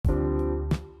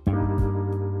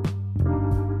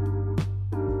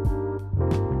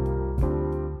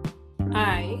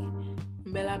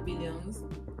Billions,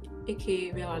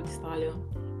 aka Bella the Stallion,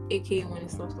 aka Money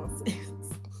Stop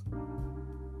Nonsense.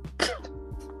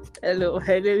 Hello,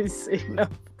 I didn't say no.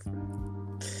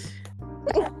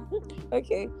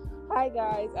 Okay. Hi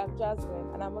guys, I'm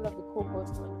Jasmine and I'm one of the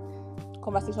co-hosts on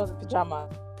Conversations in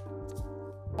Pajamas.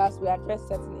 As we address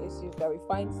certain issues that we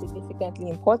find significantly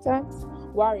important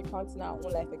while recounting our own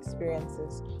life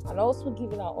experiences and also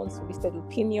giving our own solicited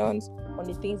opinions on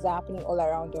the things that are happening all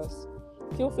around us.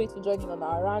 Feel free to join in on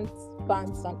our rants,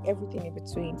 bants, and everything in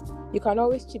between. You can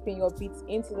always chip in your bits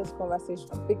into this conversation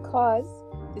because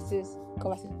this is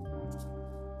conversation.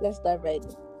 Let's dive right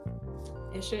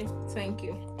in. Eshe, thank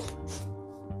you.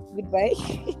 Goodbye.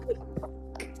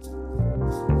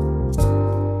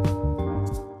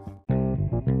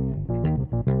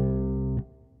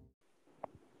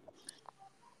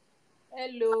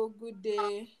 Hello, good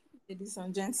day, ladies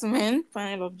and gentlemen,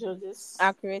 panel of judges,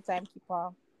 Accurate timekeeper.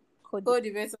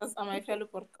 co-debaters, and my fellow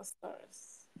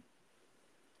podcasters.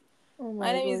 Oh My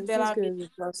my name is god, this Bella girl B, is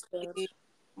a bastard. aka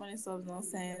Money Stop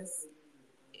Nonsense,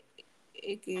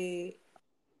 aka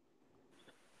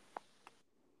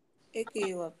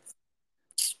what?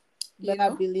 You Bella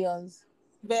know? Billions.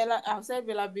 Bella, I've said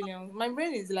Bella Billions. My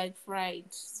brain is like fried,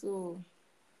 so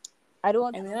I don't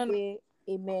want I to mean, I don't know. say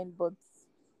amen, but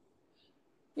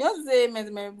You have to say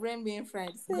amen, my brain being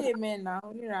fried. Say amen now,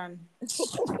 Niran.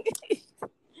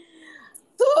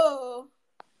 So,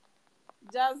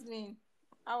 Jasmine,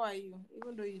 how are you?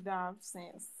 Even though you don't have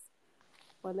sense,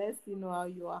 but let's see know how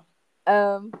you are.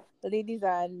 ladies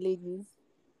and ladies,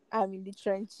 I'm in the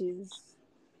trenches.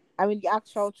 I'm in the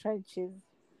actual trenches.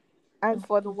 And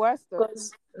for the worst of it,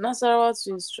 Because Nasarawa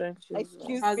too is trenches.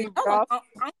 excuse As me, in, I'm, bro. I'm, I'm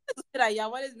going to say that you've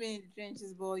always been in the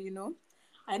trenches, but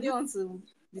I didn't want to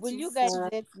be Will too you guys full,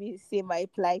 let me say my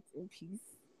plight in peace?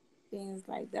 things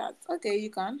like that. Okay, you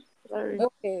can. Sorry.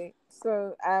 Okay,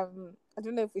 so I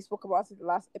don't know if we spoke about it the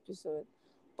last episode,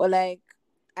 but like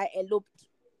I eloped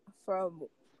from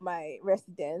my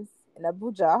residence in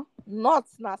Abuja, not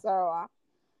Nasarawa,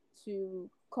 to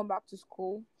come back to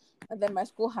school, and then my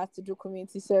school had to do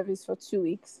community service for 2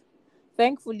 weeks.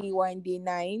 Thankfully, we're in day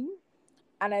 9,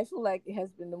 and I feel like it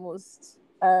has been the most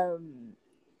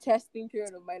testing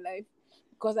period of my life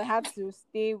because I had to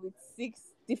stay with 6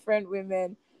 different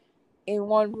women in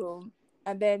one room,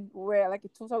 and then we're like a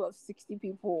total of 60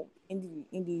 people in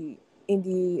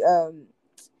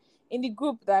the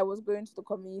group that I was going to the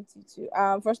community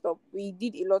to. First off, we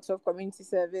did a lot of community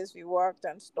service, we worked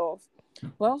and stuff.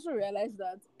 But I also realized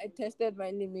that I tested my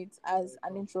limits as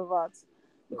an introvert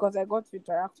because I got to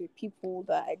interact with people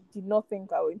that I did not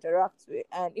think I would interact with,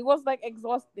 and it was like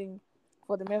exhausting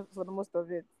for the most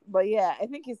of it. But yeah, I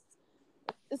think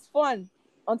it's fun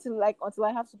until I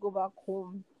have to go back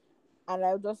home, and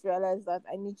I just realized that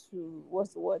I need to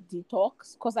what's the word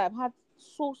detox because I've had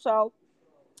so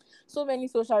many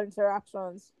social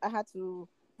interactions. I had to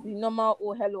the normal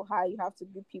oh hello hi, you have to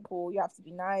greet people, you have to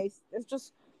be nice. There's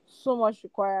just so much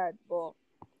required, but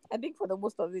I think for the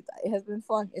most of it, it has been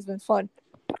fun. It's been fun.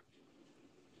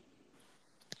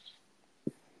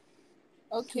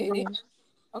 Okay,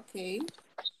 okay.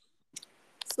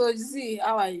 So, Z,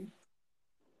 how are you?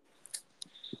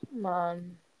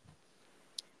 Man,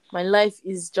 my life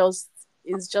is just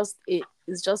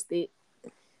it.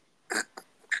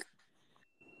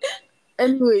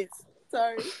 Anyways,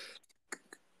 Sorry.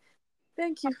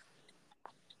 thank you.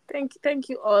 Thank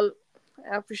you all.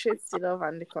 I appreciate the love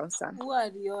and the concern. Who are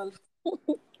the all?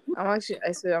 I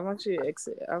swear, I'm actually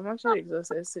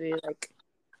exhausted today. Like,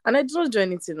 and I did not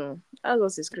join it, That's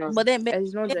what is crazy. But then I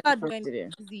did not you join never do it today.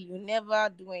 anything. You never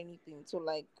do anything. So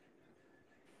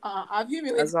Have you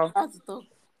been waiting Azal. for her to talk?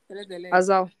 Tele.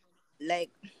 Azal. like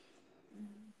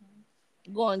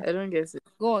go on, I don't get it.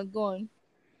 go on.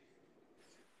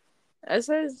 I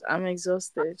said I'm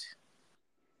exhausted.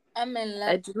 I'm in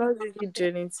I love. did not really do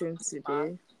anything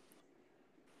today,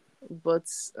 but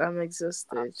I'm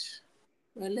exhausted.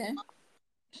 Well,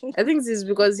 I think this is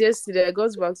because yesterday I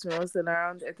got back to my hostel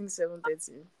around I think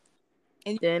 7:30.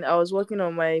 And Then I was working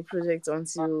on my project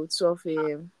until 12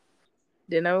 a.m.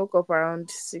 Then I woke up around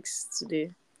 6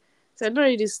 today. So I don't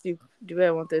really sleep the way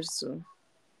I wanted to.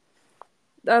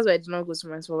 That's why I did not go to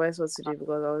my supervisor today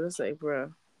because I was just like,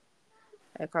 bro,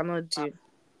 I cannot do.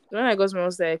 When I got to my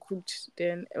hostel, I cooked.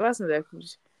 Then ever since I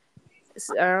cooked, it's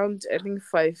around I think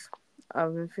 5.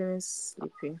 I've been feeling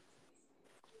sleepy.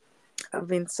 I've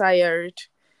been tired.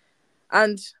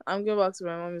 And I'm going back to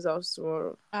my mommy's house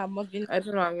tomorrow. I must be I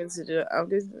don't know what I'm going to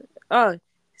do.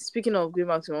 Speaking of going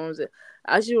back to my mom's, I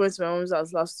actually went to my mom's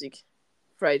house last week,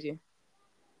 Friday,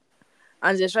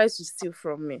 and they tried to steal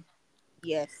from me.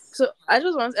 yes. So I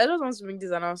just want to make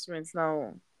this announcement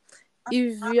now.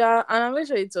 if you are, and I'm very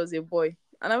sure it was a boy,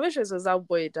 and I'm very sure it was that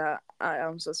boy that I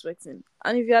am suspecting.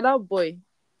 And if you are that boy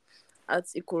at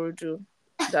Ikorodu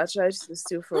that tried to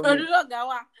steal from me,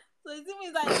 Gawa. So it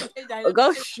means that you change oh identity.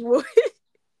 gosh, boy.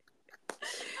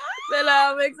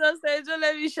 Bella, I'm exhausted. Don't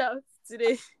let me shout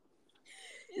today.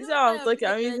 You It's see how I'm not your talking?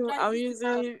 village they're trying I'm to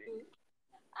steal from using. you.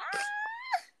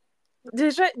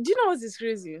 They try. Do you know what is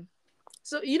crazy?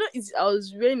 So it's I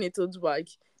was wearing a tote bag.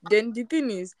 Then the thing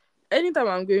is, anytime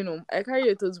I'm going home, I carry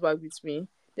a tote bag with me.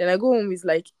 Then I go home with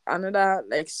like another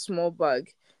like small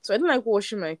bag. So I don't like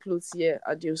washing my clothes here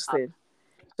at the hostel.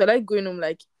 So I like going home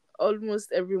like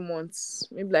almost every month,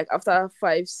 maybe like after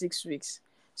 5 6 weeks.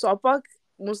 So I'll pack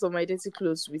most of my dirty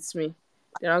clothes with me.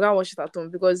 Then I'll go and wash it at home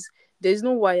because there's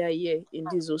no wire here in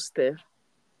this hostel.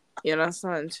 You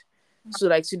understand? So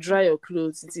like to dry your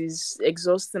clothes, it is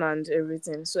exhausting and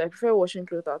everything. So I prefer washing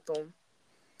clothes at home.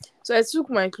 So I took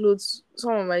my clothes,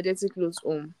 some of my dirty clothes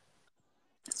home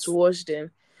to wash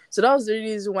them. So that was the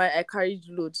reason why I carried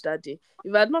load that day.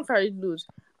 If I had not carried load,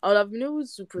 I would have been able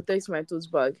to protect my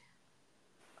tote bag.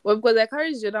 Well, because I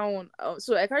carried the other one,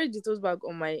 so I carried the tote bag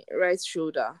on my right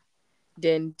shoulder,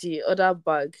 then the other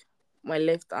bag, my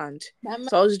left hand. By my,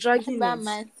 So I was dragging by it.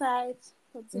 my side.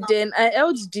 Continue. Then I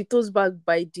held the tote bag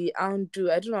by the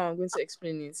handle. I don't know how I'm going to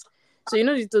explain it. So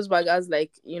the tote bag has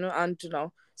like handle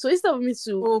now. So instead of me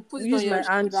to Oh, put it on use your my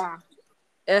hand, shoulder.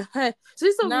 so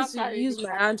instead of me Now to carry use it my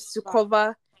by hand to back.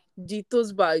 cover the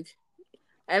tote bag,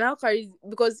 I now carry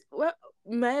because well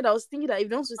in my head I was thinking that if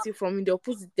they want to steal from me,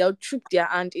 they'll trick their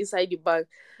hand inside the bag.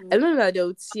 I So, don't know that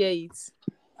they'll tear it.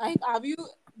 like, have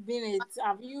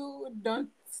you done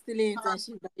stealing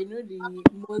internship that you know the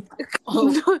mode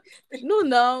of No, no,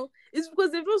 now it's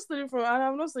because they've not stolen from, and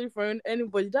I'm not stealing from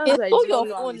anybody. They That's why I stole do not your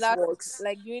know how phone it last, works.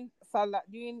 like during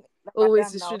Oh wait,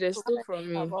 Ramadan it's true. now. They So stole from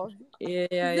me. about Yeah, yeah,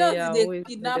 it's yeah, just yeah. they Wait, yeah,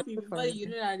 they kidnap you stole before from you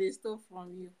me. know that they stole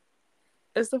from you.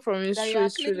 They stole from me. It's That you true. are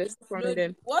It's true. claiming They stole from me. load.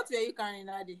 Then What were you carrying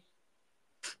that day?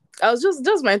 I was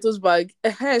just my tote bag.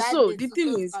 That So day the to thing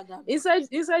toast is, bag abi. inside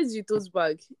the tote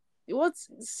bag, what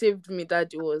saved me that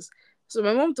day was, so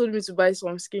my mom told me to buy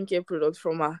some skincare products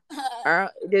from her.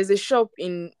 There's a shop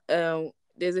in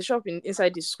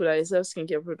inside the school that they sell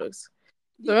skincare products.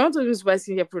 So The- my mom told me to buy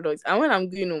skincare products, and when I'm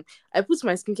going home, I put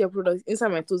my skincare products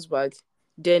inside my tote bag,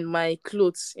 then my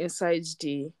clothes inside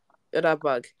the other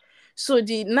bag. So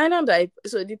the nylon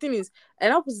so the thing is, I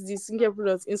now put the skincare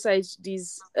products inside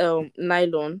this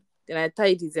nylon, then I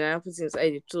tied it, and I put it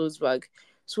inside the tote bag.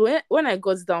 So when I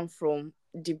got down from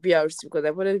the BRC, because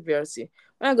I boarded the BRC,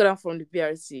 when I got down from the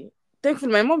BRC,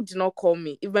 thankfully my mom did not call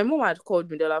me. If my mom had called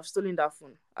me, they'll have stolen that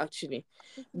phone actually,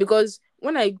 because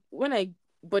when I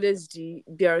boarded the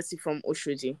BRT from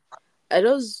Oshodi, I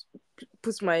just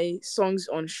put my songs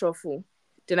on shuffle.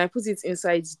 Then I put it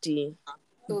inside the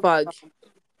toast bag. bag.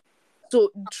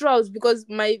 So throughout, because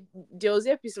there was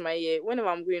earpiece in my ear. Whenever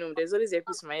I'm going home, there's always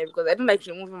earpiece in my ear because I don't like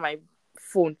removing my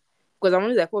phone. Because I'm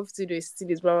always like, what to do is steal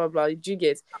this, blah blah blah. Do you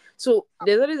get? So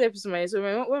there's always earpiece in my ear. So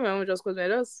when my mom just calls me, I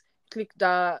just click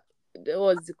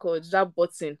what's it called? That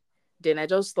button. Then I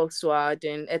just talk to her.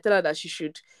 Then I tell her that she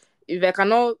should, if I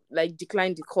cannot like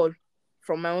decline the call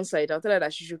from my own side, I'll tell her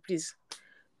that she should please.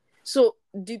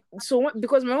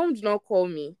 Because my mom did not call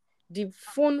me, the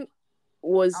phone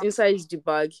was inside the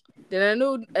bag. Then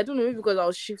I don't know, maybe because I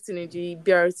was shifting in the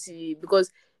BRT,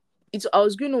 because I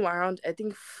was going home around, I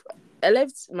think I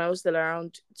left my hostel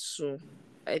around 2,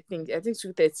 I think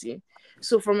 2:30.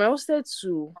 So from my hostel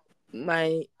to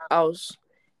my house,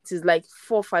 it is like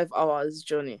 4 5 hours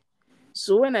journey.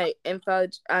 So when I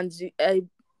entered, and I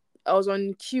was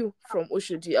on queue from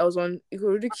Oshodi, I was on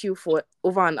Ikorodu queue for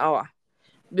over an hour,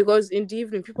 because in the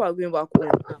evening people are going back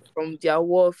home from their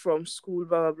work, from school,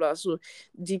 blah blah blah. So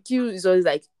the queue is always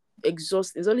like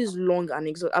exhaust. It's always long and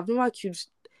exhaust. I've never queued.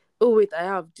 Oh wait, I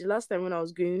have. The last time when I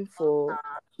was going for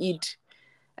Eid,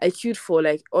 I queued for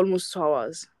like almost 2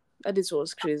 hours. That it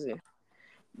was crazy.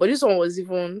 But this one was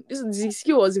even the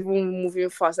skill was even moving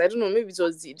fast. I don't know, maybe it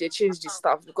was they changed the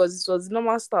staff, because it was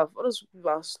normal staff. All those people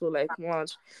are slow like mad.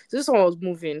 So this one was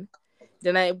moving.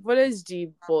 Then I boarded the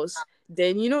bus.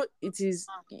 Then it is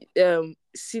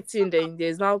sitting. Then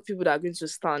there's now people that are going to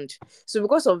stand. So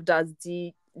because of that,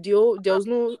 there was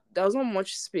not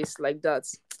much space like that.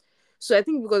 So I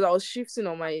think because I was shifting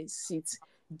on my seat,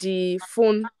 the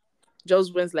phone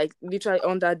just went like literally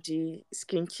under the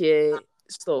skincare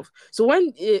stuff. So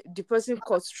when the person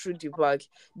cut through the bag,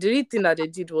 the real thing that they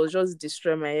did was just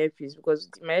destroy my earpiece, because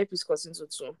my earpiece cut into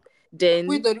two. Wait, Then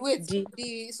wait. the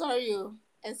The sorry,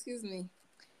 excuse me.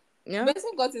 The yeah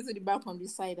person got into the bag from the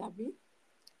side, Abby.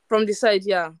 from the side,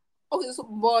 yeah. Okay, so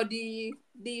but the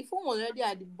phone was already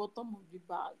at the bottom of the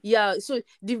bag. Yeah, so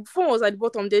the phone was at the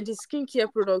bottom. Then the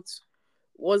skincare product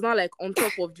was not like on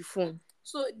top of the phone.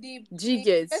 So the Do you the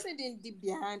get? person didn't dip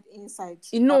their hand inside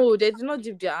to You grab. know, they did not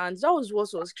dip their hands. That was what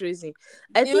was crazy.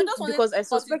 I They were think just wanted because to I cut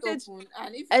it suspected, open,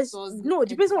 and if it as was no,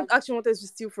 the needed, person actually wanted to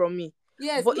steal from me,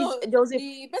 yes, but no, there was a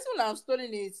the person would have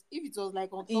stolen it if it was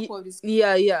like on top of his.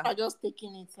 yeah, yeah, Are just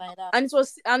taking it like that. and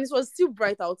it was still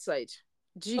bright outside.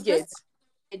 Do you The person get?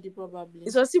 ID probably.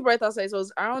 It was still bright outside. It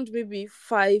was around maybe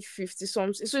 5:50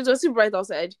 something. So it was still bright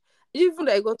outside. Even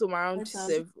though I got home around Yes,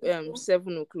 I'm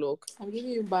 7 o'clock,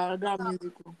 giving you background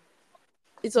music.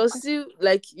 it was still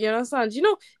like, you understand.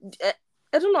 I,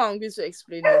 I don't know how I'm going to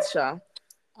explain it, Sha.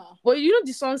 Ah, But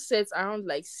the sun sets around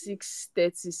like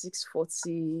 6:30,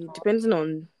 6:40, depending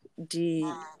on the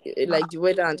like the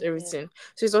weather and yeah. everything.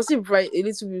 So it was still bright, a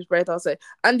little bit bright outside.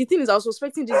 And the thing is, I was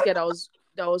suspecting this guy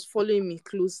that was following me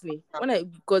closely when I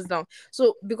got down.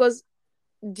 So because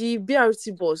the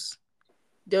BRT bus,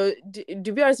 the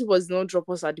BRT bus did not drop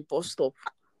us at the bus stop,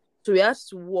 so we had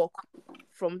to walk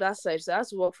from that side. So I had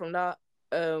to walk from that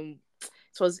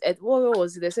it was at what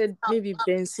was it? They said maybe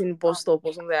Benson bus stop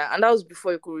or something like that. And that was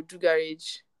before Ikorodu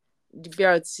garage, the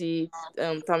BRT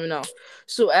terminal.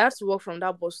 So I had to walk from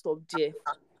that bus stop there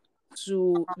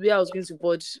to where I was going to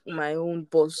board my own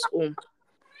bus home.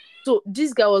 So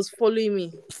this guy was following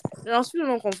me. And I was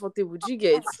feeling uncomfortable. Do you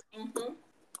get? Mm-hmm.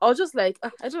 I was just like,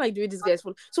 I don't like the way this guy is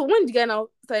following. So when the guy now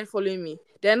started following me,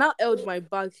 they now held my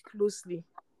bag closely.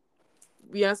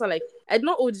 You understand? Like, I did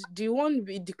not hold the one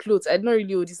with the clothes. I did not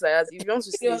really hold this like that. If you want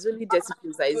to see, Yeah, it's only dirty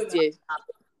clothes that is good now. there.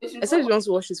 They should I said, if know. you want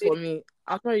to wash it for me,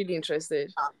 I'm not really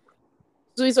interested.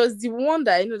 So it was the one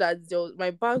that I know that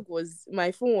my bag was,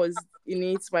 my phone was in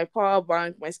it, my power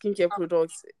bank, my skincare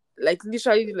products, like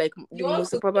literally like You the want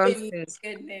most to go important in things.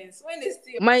 goodness when they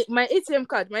steal. My ATM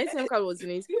card was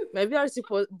in it. My BRT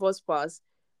bus pass,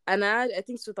 and I had, I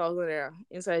think, 2,000 naira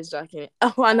inside his jacket.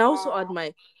 Oh, and I also had Wow,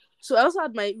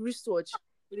 my wristwatch.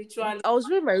 literally. I was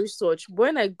wearing my wristwatch, but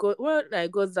when I got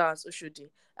that Oshodi,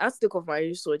 I had to take off my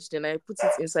wristwatch. Then I put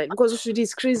it inside because Oshodi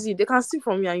is crazy. They can steal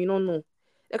from you and you don't know.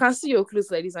 They can see your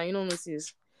clothes like this and you don't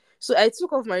notice. So I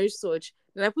took off my wristwatch.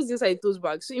 Then I put it inside the tote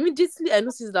bag. So immediately I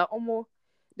noticed that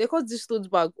they cut this tote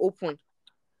bag open.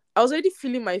 I was already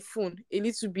feeling my phone a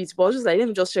little bit, but I was just like, let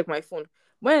me just check my phone.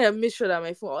 When I made sure that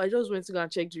my phone, I just went to go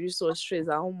and check the wristwatch straight.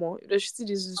 That if they should see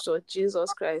this wristwatch,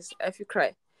 Jesus Christ, I feel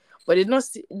cry. But they did not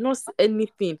see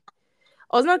anything.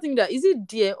 I was not thinking that is it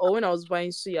there or when I was buying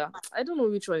suya. I don't know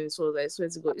which one it was. I swear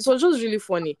to God, it was just really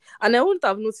funny, and I wouldn't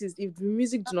have noticed if the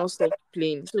music did not stop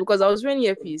playing. So because I was wearing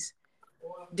earpiece,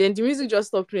 then the music just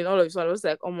stopped playing. All of a sudden, I was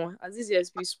like, "Oh my, as this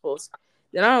earpiece pause."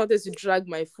 Then I wanted to drag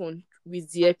my phone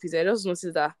with the earpiece. I just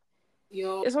noticed that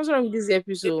Your there's something wrong with this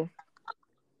earpiece. So,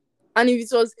 and if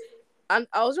it was, and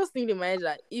I was just thinking in my head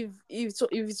that if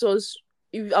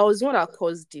I was the one that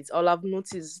caused it, I'll have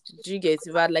noticed. Do you get?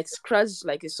 If I had like scratched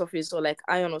like a surface or like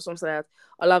iron or something like that,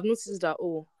 I'll have noticed that,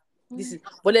 oh, this is.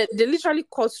 But they literally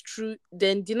cut through.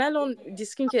 Then the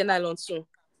skincare nylon too,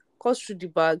 cut through the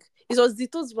bag. It was the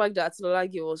tote bag that Lola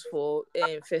gave us for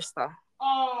Festa.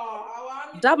 oh,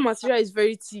 our That material is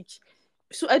very thick.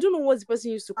 So I don't know what the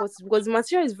person used to cut it because the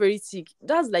material is very thick.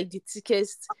 That's like the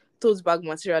thickest tote bag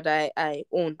material that I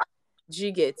own. Do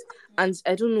you get? And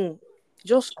I don't know,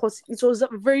 just cut it was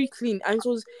very clean, and it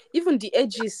was even the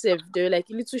edges self, they were like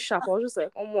a little sharp. I was just like,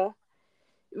 oh more.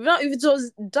 If it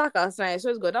was dark outside, I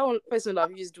swear to God, that one person would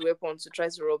have used the weapon to try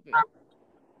to rob me.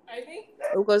 I think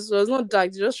Because it was not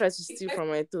dark, they just tried to the steal best from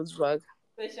my tote bag.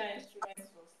 special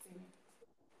instruments for stealing.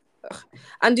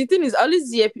 And the thing is, I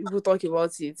always hear people talk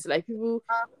about it. Like people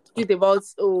tweet about,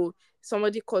 oh,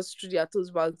 somebody cuts through their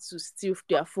tote bag to steal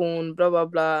their phone, blah blah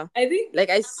blah. I think Like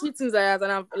I see things like that,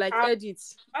 and I've like I've heard it.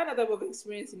 had that type of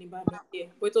experience in Ibadan, yeah.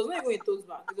 But it was not even a tote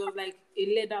bag. It was like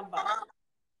a leather bag.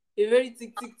 A very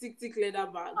thick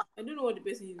leather bag. I don't know what the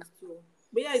person used to.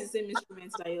 But yeah, it's the same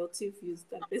instruments that your thief used,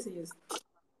 that person used.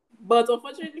 But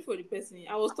unfortunately for the person,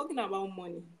 I was talking about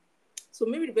money. So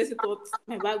maybe the person thought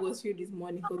my bag was filled with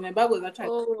money because my bag was actually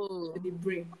to Oh, the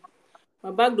brim.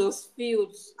 My bag was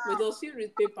filled, but it was filled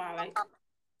with paper, like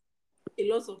a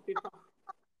lot of paper.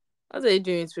 what are you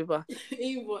doing with paper?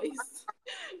 Invoice.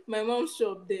 My mom's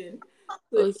shop then.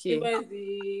 So Okay.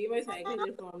 the invoice I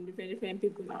get from different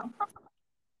people now.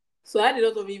 So I had a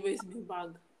lot of invoice in the bag,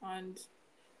 and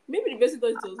maybe the person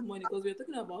thought it was money because we were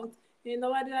talking about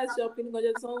nobody has shopping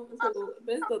budget. So the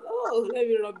person thought, oh, let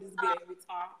me rob this guy with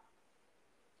our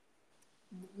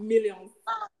millions.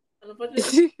 And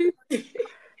unfortunately,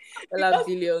 Well, because I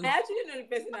billions. actually know the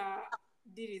person that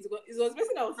did it. It was the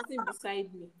person that was sitting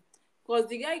beside me. Because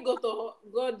the guy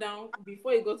got down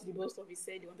before he got to the bus stop. He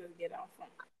said he wanted to get down from.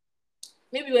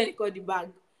 Maybe when he got the bag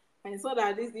and he saw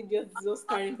that this idiot is just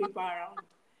carrying paper around,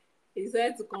 he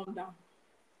decided to calm down.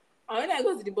 And when I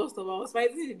got to the bus stop, I was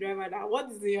fighting the driver that what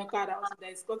is in your car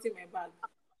that is cutting my bag.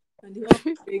 And the man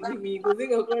was begging me, go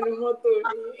think of calling motor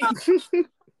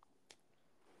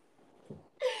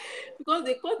because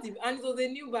they cut it and it was a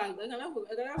new bag. I cannot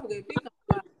forget pink and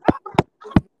black.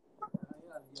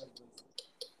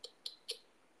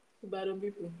 Ibadan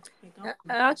people. I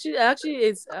can't I actually,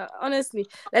 it's honestly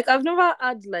like I've never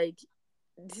had like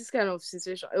this kind of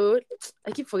situation. Oh,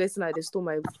 I keep forgetting that they stole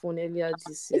my phone earlier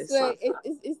this year. It's like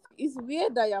it's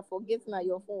weird that you're forgetting that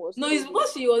your phone was No, it's stolen.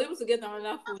 because she was able to get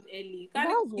another phone early. Can't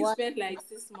That's you why. spent like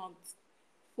 6 months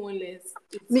phoneless?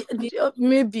 It's Me,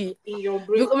 maybe in your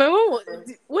brain. because my mom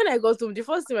when I got home, the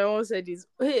first thing my mom said is,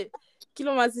 "Hey,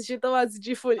 kilo mati shit about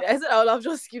the phone." I said I would have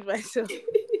just killed myself.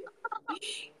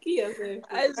 Kill yourself.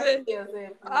 I said, Kill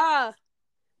yourself. ah,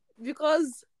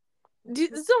 because the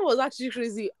song was actually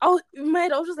crazy. In my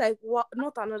head, I was just like, what?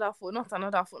 Not another phone, not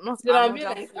another phone, not Then I'll be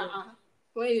another like, phone.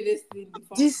 when did they steal the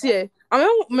phone? This year,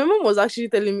 my mom was actually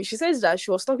telling me, she says that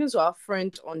she was talking to her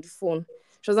friend on the phone.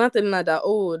 She was not telling her that,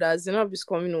 oh, that Zainab is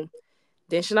coming home.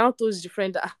 Then she now told the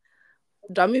friend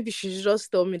that maybe she should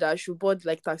just tell me that she bought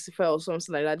like Taxify or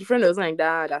something like that. The friend was like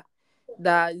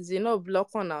that Zainab block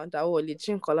on now, that oh,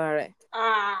 legit color, right?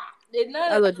 They know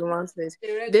That's that what the woman says.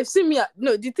 they read. They've seen me.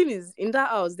 No, the thing is, in that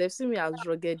house, they've seen me as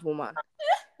rugged woman.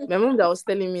 My mom that was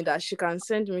telling me that she can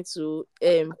send me to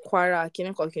Kwara,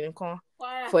 Kiniko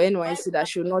Why? for Why? NYC, that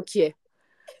she will not care.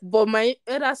 But my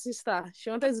elder sister, she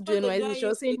wanted to do Want to NYC. join She you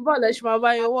was saying, "But let my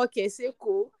buy your work, say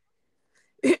cool."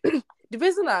 The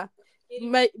person that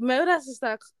in my elder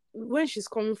sister, when she's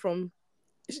coming from,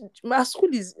 our school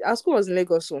was in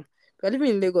Lagos, so we're living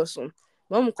in Lagos, so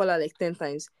my mom call her like 10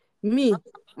 times. Me,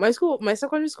 my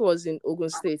secondary school was in Ogun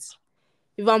State.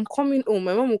 If I'm coming home,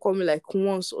 my mom will call me like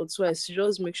once or twice to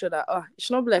just make sure that it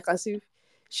should not be like as if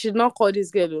she did not call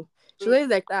this girl. Oh. She's always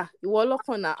like you were lock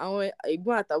on her and I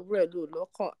go at a bread lock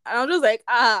on. And I'm just like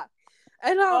I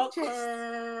don't have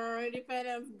chest.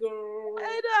 independent girl.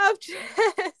 I don't have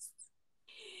chest.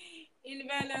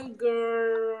 Independent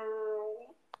girl.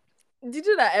 Did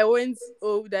you that I went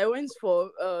for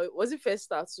was it first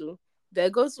start too? That I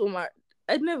got to my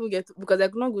I didn't even get because I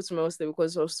could not go to my hostel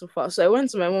because it was too far. So I went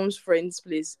to my mom's friend's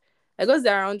place. I got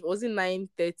there around was it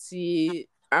 9:30,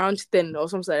 around 10 or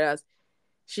something like that.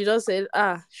 She just said,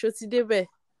 Shoti Debe.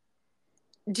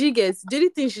 Jiggets. The only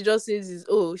thing she just says is,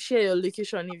 oh, share your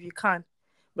location if you can.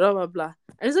 Blah blah blah.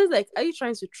 And so it's like, are you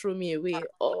trying to throw me away?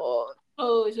 Or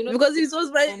Oh, she knows because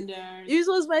genders. it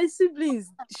was my siblings.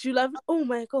 She'll have oh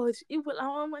my god, even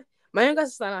my younger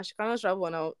sister now, she cannot travel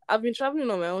now. I've been traveling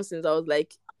on my own since I was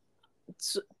like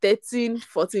 13,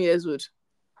 14 years old.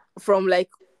 From like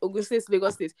Ogun State to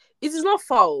Lagos State. It is not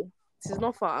far. Oh. It is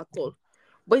not far at all.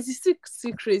 But it is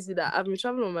still crazy that I've been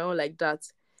traveling on my own like that.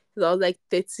 Since I was like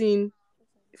 13,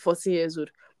 14 years old.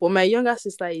 But my younger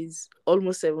sister is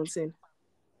almost 17.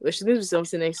 But she's going to be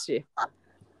 17 next year.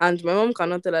 And my mom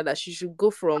cannot tell her that she should go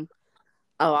from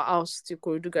our house to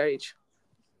Korodu Garage.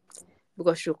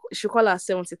 Because she'll call her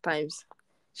 70 times.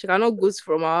 She cannot go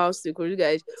from our house to Korodu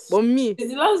Garage. But me, Is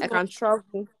the last I born? can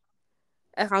travel.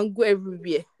 I can go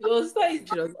everywhere. Your sister is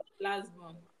She does. the last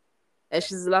born. And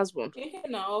she's the last one.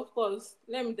 Now, of course,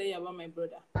 let me tell you about my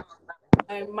brother.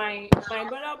 My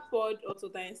brother poured hot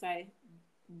water inside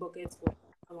bucket for me.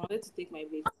 I wanted to take my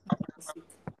baby. Sick.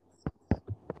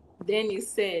 Then he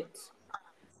said,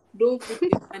 "Don't put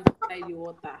your hand inside the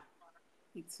water.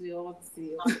 It will hurt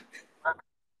you."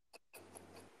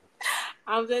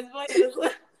 I'm 24 years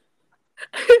old.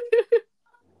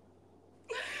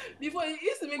 Before it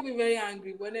used to make me very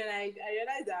angry, but then I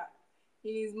realized that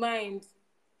in his mind,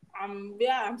 I'm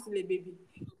still a baby.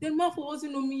 Then man for what's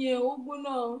on me, oh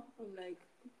no. I'm like,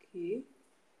 okay.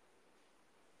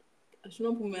 I should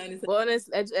not put my hand inside. But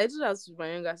honestly, I do that with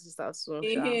my younger sister too.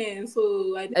 Sha.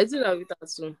 So I do that with her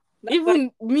too. that's why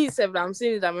Even me, self, I'm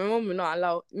saying that my mom will not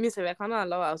allow me. Self, I cannot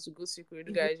allow her to go to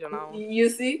Korodu Garage on her own. you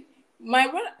see, my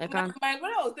brother, I can't. my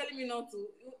brother was telling me not to.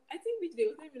 I think which day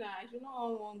was telling me that I should not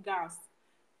on one gas,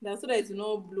 that so that it will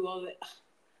not blow. I was like,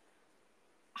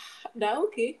 that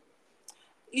okay.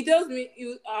 He tells me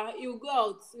you go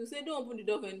out. You say don't open the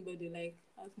door for anybody. Like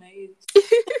at my age.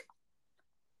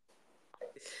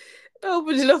 Don't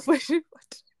open the door for you.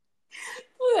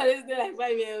 Who are this like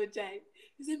 5-year-old child?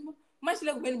 He said, "Man, she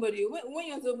look for anybody. When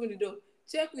you want to open the door,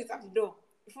 check it at the door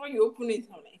before you open it."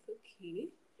 I'm like, okay.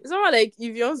 It's not like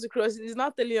if you want to cross, it's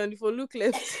not telling you on the phone. Look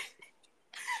left.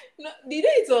 No, the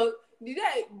day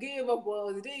I gave up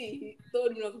was the day he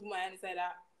told me not to put my hand inside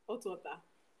that hot water.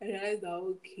 I realized that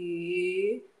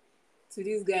okay, to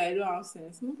this guy I don't have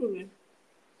sense. No problem.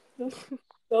 Just,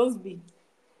 just be.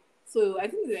 So I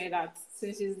think it's like that.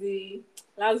 Since she's the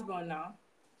last born now,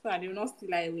 so I will not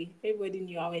steal her away. Everybody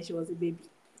knew her when she was a baby.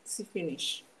 See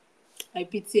finish. I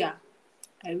pity her.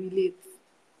 I relate.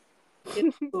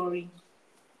 Yes, sorry.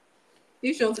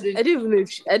 If she wants to do I didn't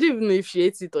even know if she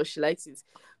hates it or she likes it.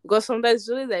 Because sometimes she's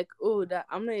always like, oh, that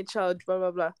I'm not a child, blah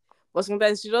blah blah. But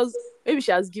sometimes she just maybe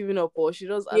she has given up or she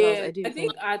just allows. yeah, I I didn't even.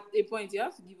 think at a point you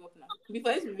have to give up now.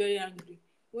 Before I used to be very angry.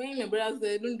 When my brother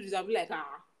said don't do this, I'll be like, ah,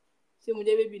 she my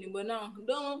baby, but now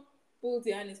don't put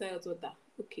your hand inside your water.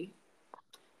 Okay.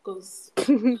 Because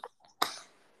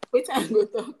wait time go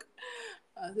talk.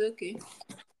 I said, okay.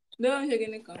 No, you're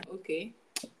gonna come. Okay.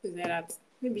 She's like that.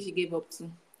 Maybe she gave up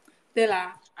too. Tell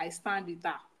her I stand with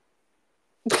her.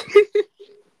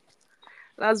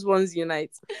 Last ones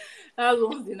unite. That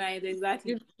was denied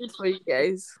exactly. Good for you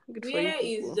guys. Good for you Where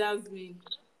is people. Jasmine?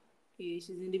 Okay, she's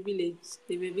in the village.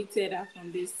 They've evicted her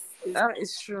from this. That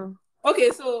is true. Okay,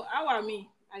 so how are me?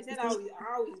 I said how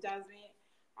is Jasmine?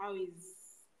 How is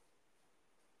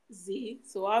Z?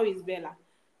 So how is Bella?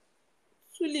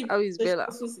 Truly, How is so she Bella?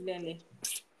 also Silene.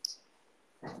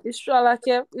 It's true,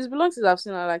 Alake. It's belongs to I've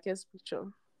seen Alake's picture.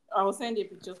 I will send you a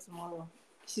picture tomorrow.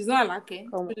 She's not like Come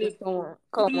on, Tulip. come on,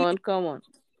 come Tulip. on, come on.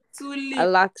 Tulip.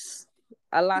 Alax.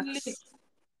 Tulip. Alax.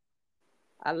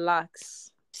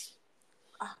 Alax.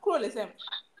 Ah, cool, listen.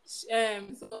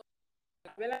 So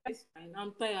Bella is fine.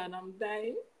 I'm tired. I'm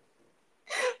dying.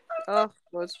 Oh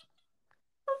God.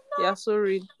 Yeah,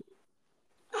 sorry.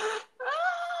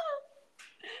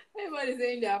 Everybody's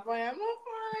saying they're fine. I'm not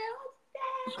fine.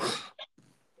 I'm scared.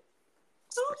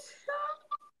 I'm scared.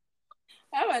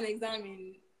 I have an exam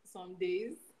in some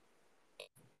days,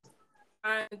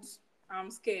 and I'm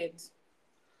scared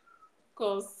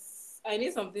because I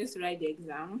need some things to write the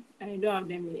exam, and I don't have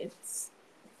them yet.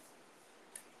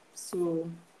 So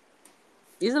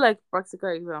Is it like practical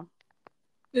exam?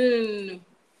 no,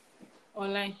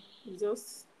 online. It's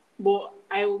just, but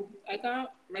I can't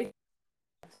write.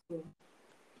 So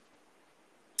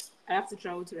I have to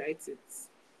travel to write it.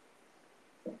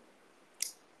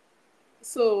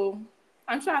 So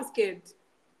I'm sure I'm scared.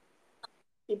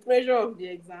 The pressure of the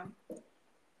exam,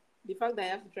 the fact that I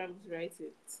have to travel to write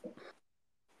it.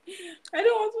 I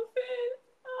don't want to fail.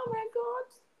 Oh my god.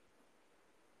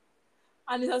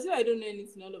 And it's as if I don't know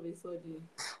anything all of a sudden.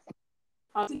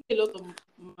 I've seen a lot of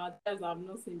materials I've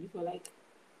not seen before. Like,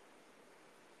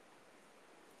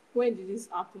 when did this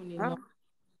happen in Huh? North?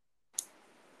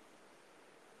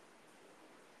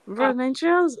 Bro,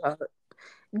 Nigerians are.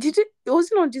 Did it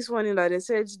was it not this morning that they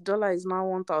said dollar is now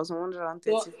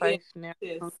 1,135 Yes, naira?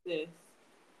 yes, yes.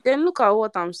 Then look at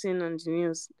what I'm seeing on the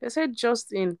news. They said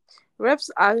just in reps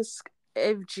ask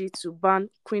FG to ban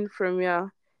Queen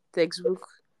Premier textbook.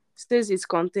 Says it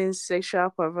contains sexual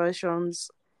perversions.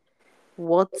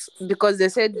 What? Because they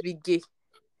said be gay.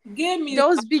 Game is There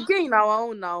was be gay in our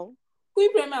own now.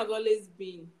 Queen Premier has always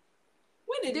been.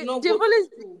 When they did not They've go to always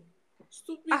school,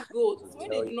 stupid ah goats. When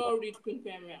they did not read Queen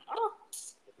Premier,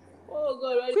 oh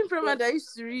God, why did Queen you Premier brought, that I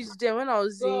used to read them when I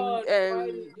was in God, why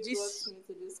did you brought this. me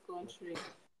to this country?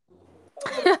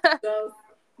 Oh Jesus.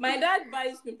 My dad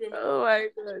buys Queen Premier Oh my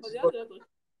god. because he has a lot of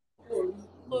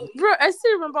so Bro, I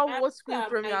still remember I what Queen that my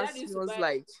Premier dad used to was buy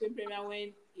like. Queen Premier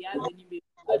when he has a new baby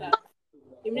so that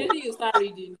immediately you start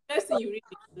reading. First thing you read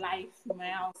in life in my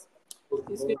house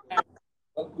is Queen Premier.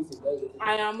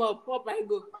 I am up, I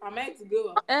go. I'm meant to go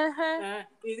up. Uh-huh.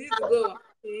 Is it to go up?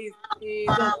 Is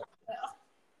up.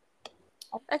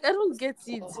 Like I don't get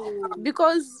it. Oh.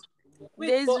 Because Wait,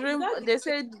 there's but is rainbow that the they case?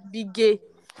 said be gay.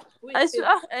 Wait, wait.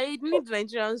 I need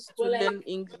Nigerians to But like, learn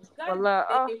English. is that Wallah,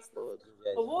 the ah case God.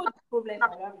 of all the problems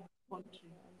I have in the country?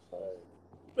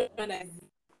 Premier is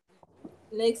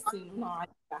next thing now.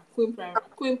 Queen Prime.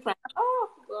 Queen Prime. Oh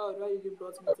God, why did you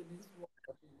brought me to this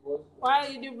world? Why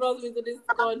did you brought me to this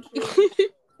country?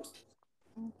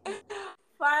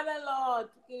 Father Lord,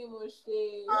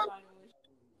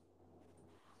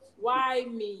 why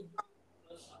me?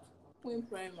 Queen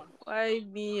Prima. Why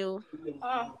me? Oh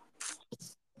Ah,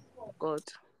 God.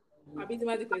 I beat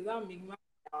my exam.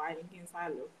 I think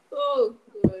salo. Oh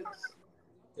God,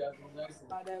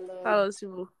 Father Lord. How else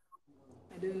you?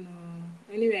 I don't know.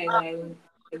 Anyway,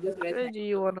 I go to write Where my. do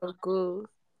you wanna go?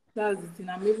 That's the thing.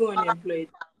 I'm even unemployed.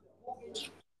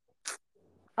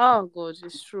 Oh God,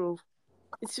 it's true.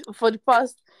 It's for the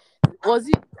past was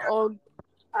it on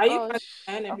Are you counting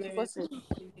my I've unemployment? forgotten.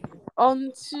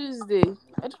 On Tuesday.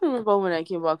 I don't remember when I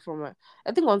came back from it.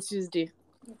 I think on Tuesday.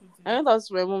 I went out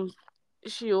to my mom.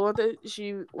 She wanted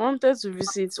to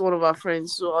visit one of her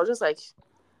friends, so I was just like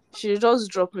She just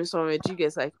dropped me somewhere. Do you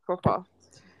get like proper?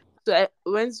 So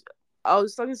I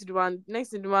was talking to the man. Next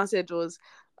thing the man said was,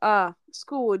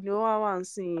 school would know what I'm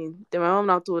seeing. Then my mom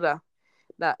now told her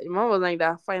that the mom was like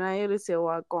that final year say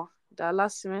what go that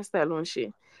last semester alone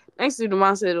she. Next thing the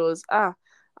man said was, I'm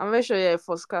very sure you're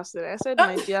first class. I said,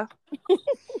 my dear,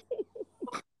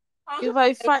 I'm if sorry,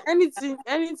 I find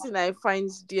anything I find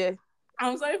there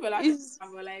I'm sorry for laughing, is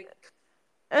but like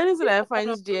anything this I kind find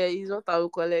of there is what I will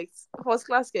collect. First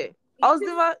class care. I was this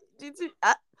never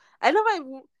I never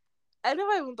even I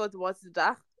never even thought about it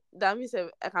that means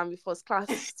I can be first class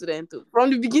student too. From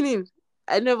the beginning,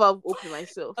 I never opened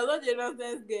myself. was not a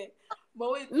nonsense girl.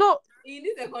 But wait, No, in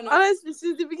this economy, honestly,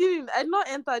 since the beginning, I did not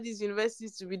enter these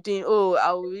universities to be doing. Oh,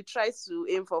 I will try to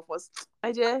aim for first.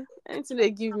 I just anything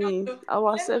they give me, I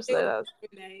will let me accept tell like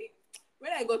you that.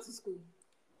 when I got to school,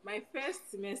 my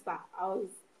first semester I was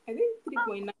I think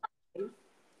 3.9.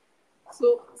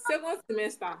 So second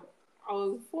semester I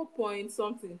was 4 point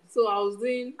something. So I was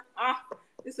doing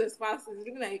this was fast. It's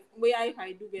looking like where if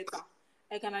I do better,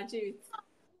 I can achieve it.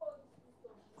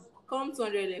 Come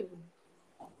 200 level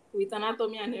with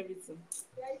anatomy and everything.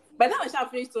 By the time I shall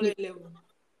finish 200 level,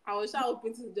 I was shall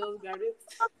hoping to just graduate.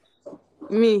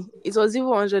 Me, it was even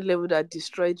 100 level that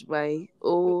destroyed my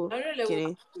 100 level okay.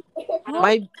 and I How was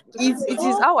My looking for it it.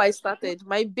 is how how I started.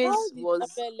 My how base did was.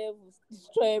 other levels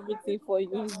destroy everything for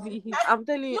you? I'm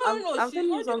telling you, No, I'm no, no. I'm She's telling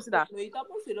you not the something only that one. It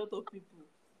happens to a lot of people.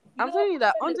 You I'm know, telling you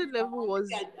that 100 100 level level now. was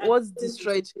Maybe I was didn't to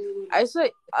destroyed. school. I swear,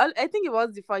 I think it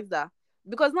was the fact that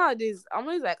because nowadays I'm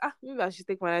always like, maybe I should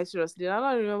take my life seriously. I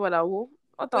don't remember that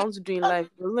what I Wait, want to do in life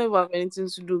does not even have anything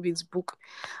to do with book.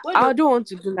 what do I don't want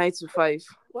to do 9 to 5,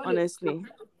 what do honestly.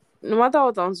 No matter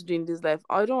what I want to do in this life,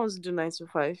 I don't want to do 9 to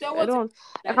 5. tell I what you don't.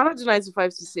 I like? cannot do 9 to 5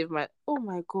 to save my. Oh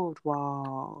my god!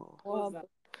 Wow. What's What that? happened?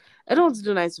 I don't want to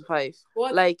do 9 to 5.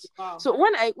 What is Like the wow? so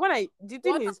when I the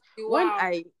thing What is is the when wow?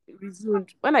 I resumed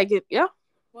when I get yeah.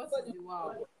 What is the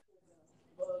wow?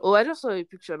 Oh, I just saw a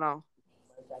picture now.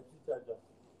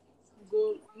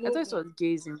 Go I thought move it on. was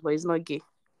gazing, but it's not gay.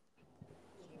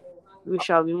 We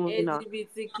shall be moving on.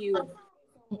 LGBTQ.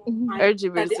 And they are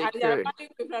LGBT. banning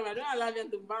people from I don't allow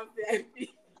them to ban PIP.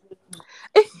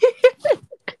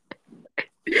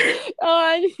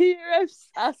 Oh, and he reps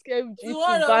ask MG to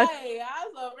Tomorrow, ban why? I have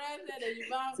some friends said they should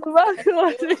ban to ban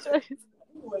PIP. conversation.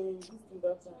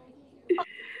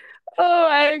 Oh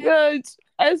my god!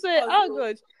 I swear, What's oh the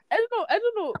god, I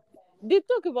don't know. They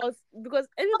talk about because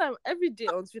anytime, every day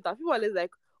on Twitter, people are always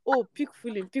like, "Oh, peak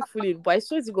fooling." But I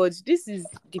swear to God, this is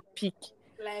the peak.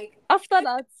 like After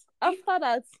that, if after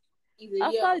that, is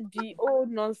a year after the old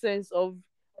nonsense of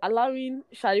allowing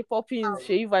Shari Poppins,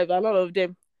 Shay Vibe, and all of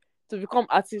them to become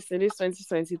artists in this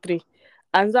 2023,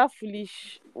 and that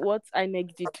foolish what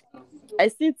INEC did, I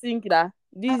still think that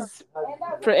this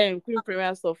Queen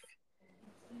Premier stuff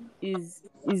is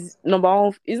number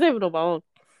one. It's not even number one,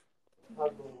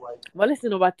 but let's say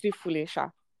number three foolish.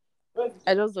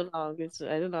 I just don't know how I'm going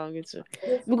to. I don't know how I'm going to.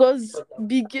 Because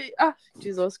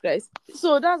Jesus Christ.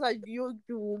 So that's why you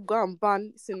will go and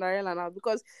ban Cinderella now.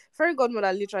 Because Fairy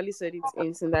Godmother literally said it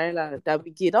in Cinderella that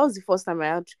we gay. That was the first time I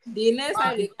had the next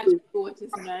time they catch people watching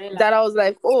Cinderella. that I was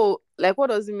like, oh, like what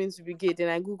does it mean to be gay? Then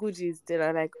I googled it. Then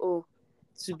I like, oh,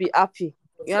 to be happy.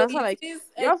 You So understand? it Like means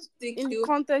you have in LGBTQ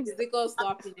context. is equals to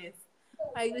happiness.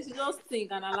 Like they should just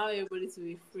think and allow everybody to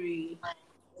be free.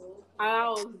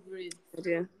 Allow us breathe.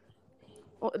 Yeah.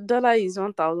 Dollar is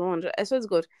 1,100. I swear to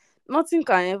God, nothing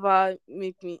can ever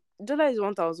make me. Dollar is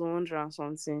 1,100 and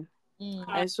something. Mm.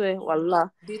 I swear,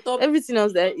 wallah. The top Everything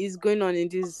else that is going on in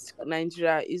this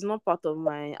Nigeria is not part of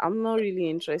my. I'm not really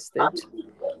interested.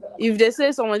 If they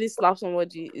say somebody slap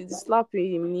somebody, it's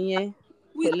slapping him near.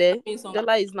 who is Pele. doing something.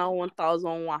 Dollar is now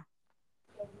 1,001.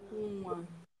 Woman.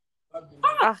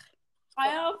 Ah, I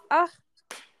have ah.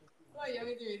 what you're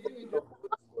doing with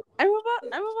I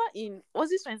remember in was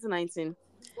this 2019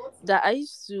 that I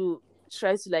used to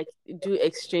try to like do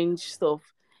exchange stuff.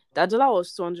 That dollar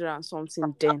was 200 and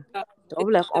something then. that. I'll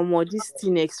be like, oh my, this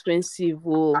thing expensive.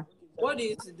 Oh, What do you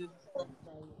used to do?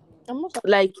 I'm not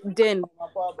like then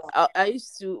I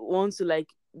used to want to like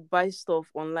buy stuff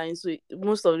online. So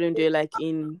most of them they're like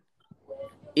in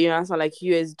answer like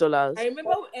US I dollars.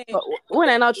 remember But when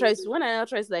I now try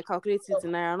to like calculate it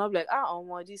in naira, and I'll be like, oh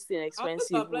my, this thing I wanted to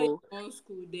expensive. apply Oh, to one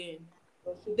school then.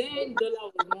 Then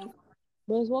dollar was one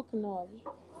but it's working now.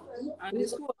 and the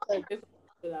school was $500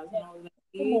 and I was like,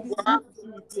 hey, this is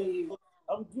expensive.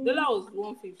 Dollar was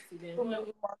 150 then.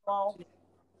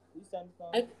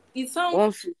 Like it sounds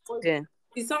 150 then.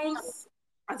 it sounds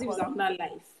as if it's another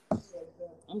life.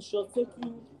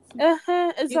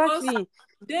 Uh-huh, Because exactly.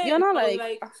 then You're not I was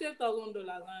like like $12,000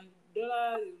 and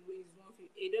dollar is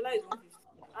 150. $1 is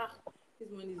 150. Ah, this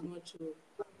money is much. Oh.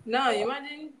 Now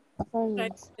imagine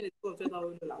trying to Sorry. spend a school of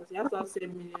 $12,000. You have to have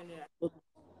 7 million naira.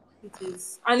 It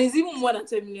is, and it's even more than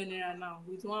 12 million naira now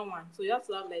with one. So you have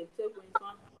to have like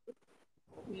 12.1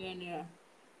 million naira.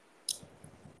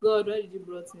 God, why did you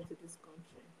brought me to this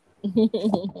country?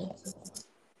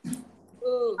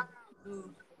 Oh, no.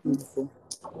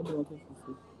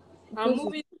 I'm Because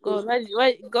moving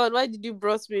to God, why did you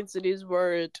brought me to this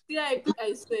world? CIP.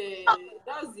 I swear,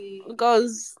 that's the.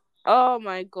 Because oh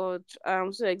my God,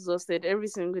 I'm so exhausted. Every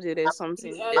single day I there's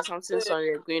something swear,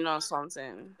 sorry going on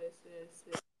something. yes, yes,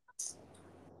 yes.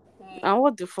 And Like,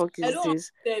 what the fuck I is don't want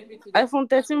this? CIP to just iPhone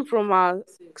 13 Pro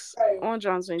Max, say,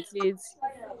 128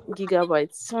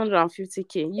 gigabytes,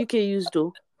 250k. UK used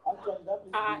though.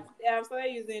 I've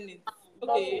started using it.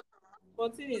 Okay,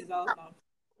 14 is out now.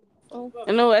 Well,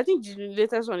 No, I think the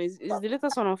latest one is the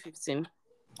latest one on 15.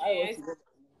 I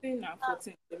 13 and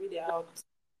 14 maybe they're out.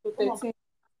 So 13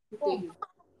 UK use.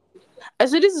 I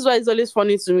so this is why it's always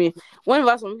funny to me.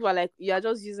 Whenever some people are like, you are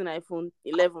just using iPhone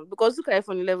 11. Because look at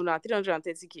iPhone 11 now,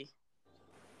 330k.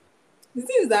 The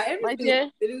thing is that My everything is dear,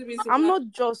 a little bit I'm similar. not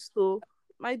just though.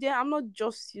 My dear, I'm not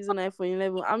just using iPhone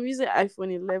 11. I'm using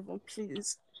iPhone 11,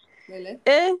 please.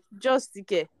 Lele. Just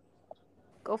okay.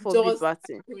 God forbid Just bad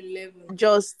thing. 11.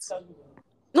 Just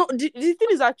no. The thing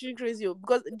is actually crazy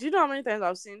because do you know how many times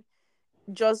I've seen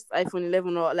just iPhone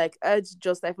 11 or like urge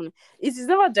just iPhone? It is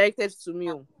never directed to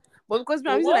me, oh. But because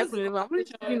me, I'm using What's iPhone the 11, I'm already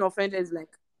conversation? feeling offended.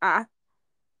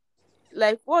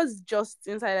 Like what's just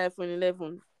inside iPhone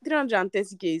 11?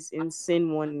 330k is insane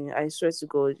money. I swear to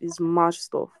God, it's much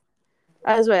stuff.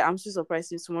 That's why I'm so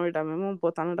surprised if tomorrow that my mom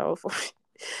bought another one for me.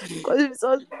 Because if it's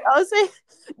all, I'll say,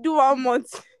 do 1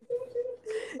 month.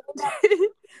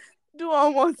 Do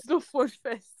 1 month, no phone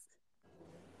first.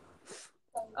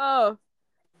 Oh,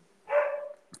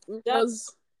 Just,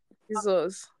 because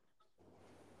Jesus.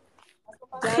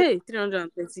 just, Hey, yeah,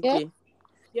 330k.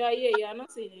 you're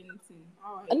not saying anything.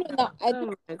 How are I you? know now. I don't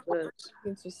Oh my God. have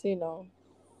anything to say now.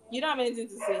 You don't have anything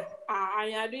to say.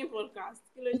 And you're doing podcast.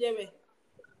 Kilo jebe.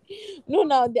 No,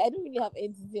 now I don't really have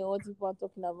anything on what people are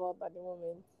talking about at the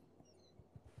moment.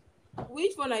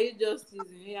 Which phone are you just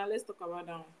using? Yeah, let's talk about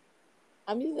that one.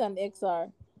 I'm using an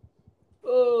XR.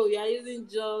 Oh, you're using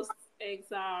just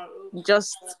XR. Oh my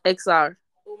Just god. XR.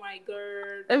 Oh my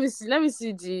god. Let me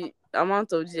see the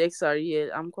amount of the XR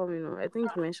here. I'm coming on. I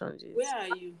think you mentioned it. Where are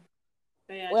you?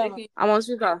 Oh, yeah, Where am I? checking. I'm on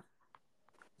speaker.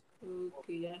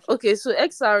 Okay, yeah, sure. Okay, so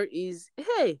XR is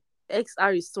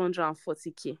XR is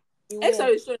 240k. In where? XR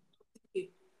is showing. Okay.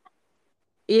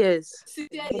 Yes. See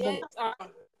there, But the then, XR.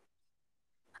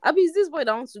 Abi, is this boy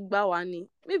that wants to buy one?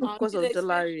 Maybe because It's of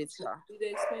dollar expensive. rate.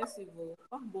 It's expensive. Oh.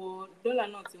 But dollar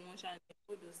not in one shine.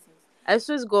 All those things. I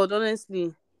swear to God,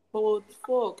 honestly. But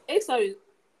fuck. XR is.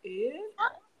 Eh?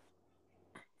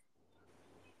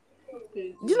 That's Do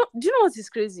you crazy. know? Do you know what is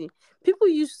crazy? People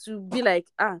used to be like,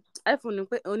 iPhone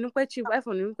cheap,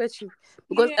 iPhone cheap.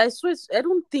 Because Yeah. I swear, I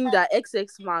don't think that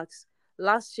XX Max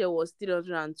last year was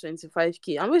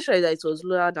 325k. I'm very sure that it was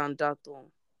lower than that, though.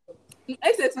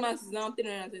 XS Max is now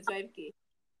 325K.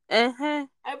 Uh-huh.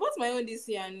 I bought my own this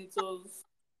year and it was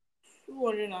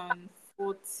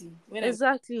 240 when I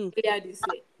Exactly. earlier this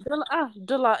year.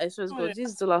 Dollar. I swear to God, 200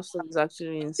 this dollar stuff is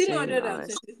actually insane.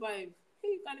 Honestly, 325. Hey,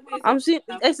 you can buy I'm yourself seeing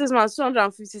a XS Max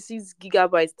 256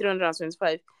 gigabytes,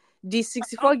 325. The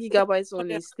 64 gigabytes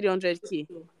one is 300k.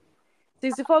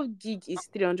 64 gig is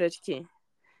 300k.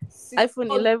 iPhone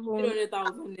 64 11.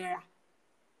 300,000 naira.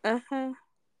 Uh-huh.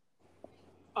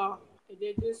 Ah, I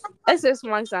did this. SS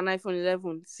Max and iPhone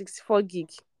 11, 64 gig,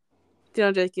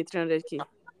 300k, 300k.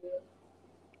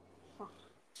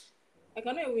 I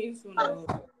cannot even use phone now.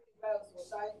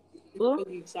 Oh, 64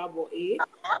 gigs, but eh?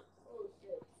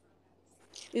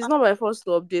 it's not my first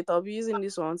to update. I'll be using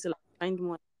this one until I find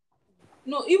one.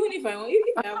 No, even if I want,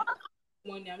 if I have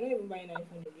money, I'm not even buying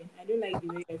iPhone again. I don't like the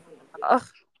way iPhone updates. Ugh.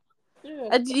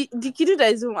 serious. The kid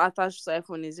that is even attached to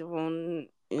iPhone is even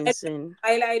I, insane.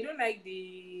 I don't like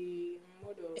the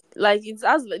model. Like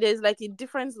there's like a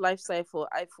different lifestyle for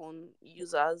iPhone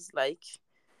users. Like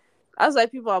as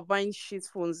like people are buying shit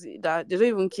phones that they don't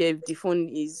even care if the phone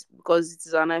is because it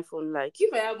is an iPhone. Like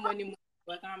If I have money,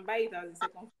 I can buy it as a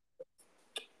second.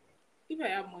 If I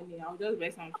have money, I'll just buy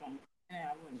Samsung. When I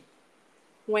have money.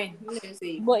 When? Let me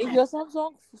say But if your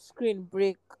Samsung screen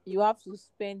break, you have to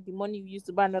spend the money you used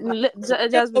to buy another.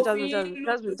 Jasmine,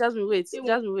 look, Jasmine, wait, they won't.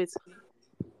 Jasmine, wait,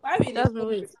 Why will the Jasmine, phone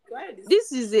break? wait. Why this?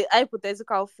 This is a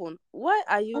hypothetical phone. Why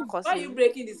are you Why are you causing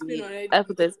breaking the screen the already?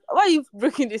 hypothetical? Why are you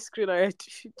breaking the screen already?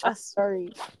 I'm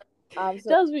sorry. I'm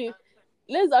sorry. Jasmine,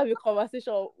 let's have a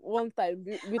conversation one time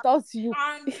without you.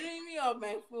 I'm dreaming of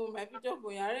my phone, my picture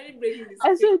phone. You're already breaking the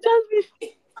I screen. said,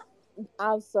 Jasmine.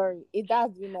 I'm sorry. It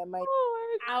does been like my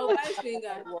Oh I'll my buy screen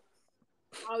guard.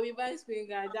 I'll be buying screen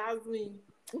guard. Jasmine.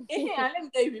 And let me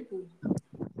tell you people,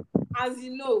 as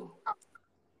you know,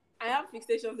 I have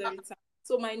fixations every time.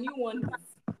 So my new one is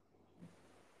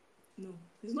no,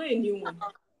 it's not a new one.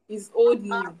 It's old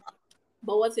new.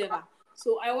 But whatever.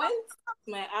 So I went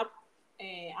to my app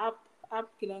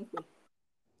Kilonkwe.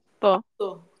 God.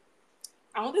 So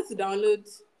I wanted to download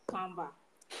Canva.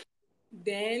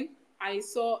 Then I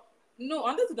saw no,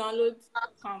 I wanted to download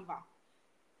Canva.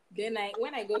 Then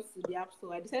when I got to the app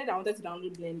store, I decided I wanted to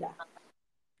download Blender.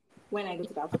 When I go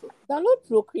to the app store, download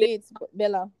Procreate,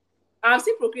 Bella. I've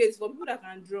seen Procreate for people that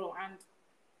can draw, and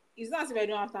it's not as if I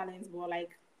don't have talent, but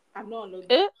like I've not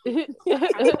unlocked. Eh?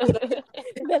 I've not unlocked,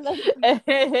 Bella.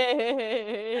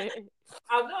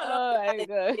 I've not unlocked Oh the my talent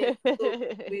yet. So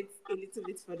god. wait a little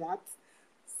bit for that.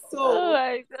 Oh So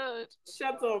my god.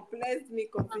 shut up. Let me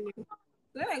continue.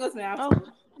 So when I got to my app Oh,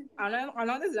 store, I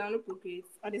wanted to download Procreate,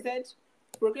 and they said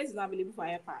Procreate is not available for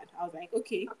iPad. I was like,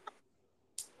 okay.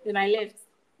 Then I left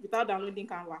without downloading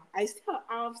Canva. I've still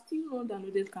not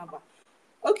downloaded Canva.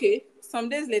 Okay, some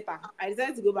days later, I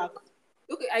decided to go back.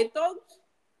 Okay, I talked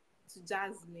to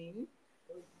Jasmine.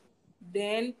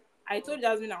 Then I told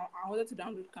Jasmine I wanted to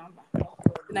download Canva.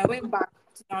 Then I went back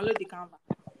to download the Canva.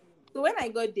 So when I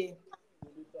got there,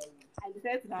 I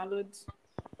decided to download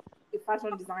a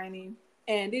fashion designing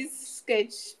and this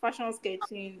fashion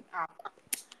sketching app.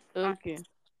 And okay.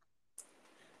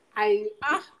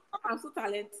 I'm so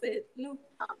talented. No,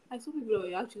 I saw people who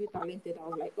were actually talented. I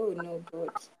was like, oh no,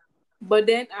 God. But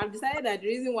then I've decided that the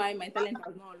reason why my talent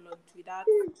has not unlocked without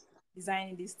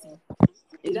designing this thing is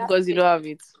It's that because you don't have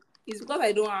it. it's because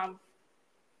I don't have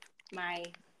my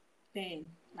pen,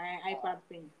 my iPad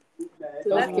pen. So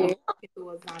that's Oh, Okay. it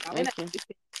towards that. And when I okay. get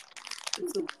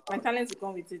the pen, my talent will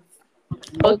come with it.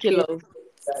 Okay, Okay. love.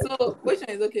 So question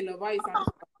is okay, love. Why you sound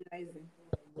so patronizing?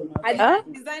 I Huh?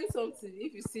 designed something.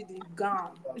 If you see the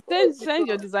gown, oh, Send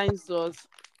your designs to us.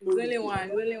 it's only one.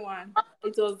 It's only one.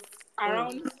 It was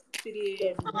around 3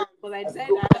 a.m. Because I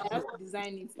decided I have to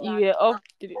design it. You That were up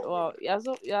to wow.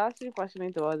 You're actually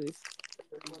passionate about this.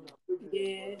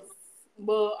 yes,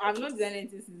 but I've not designed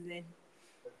anything since then.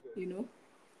 You know,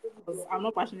 because I'm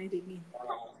not passionate again.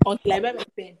 Until I buy my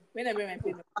pen. When I buy my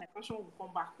pen, my passion will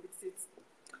come back with it.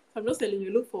 So I'm just telling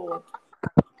you, look forward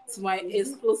to my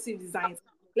explosive designs.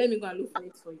 Let me go and look for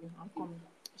it for you. I'm coming.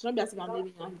 It should not be as if I'm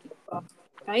leaving you hanging.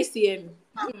 Can you still hear me?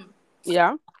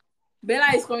 Yeah.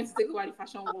 Bella is going to take over the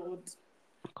fashion world.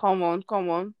 Come on, come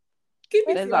on. Keep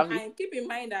it Let's in have it. mind. Keep in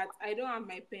mind that I don't have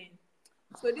my pen.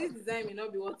 So this design may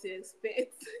not be what you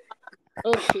expect.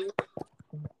 Okay.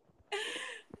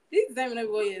 This design may not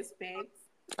be what you expect.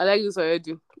 I like this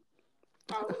already.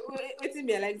 Waiting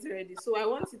be like already. So I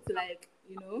want it to like,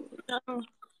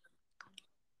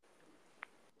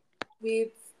 with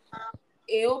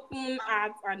a open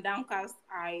heart and downcast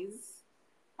eyes.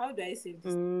 How do I save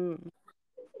this? Mm.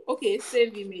 Okay,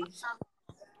 save image.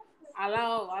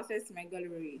 Allow access to my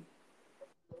gallery.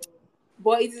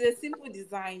 But it is a simple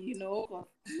design, 'cause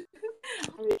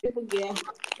I'm a simple girl.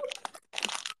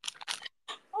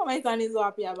 How am I sounding so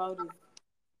happy about this?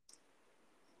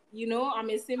 I'm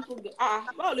a simple girl.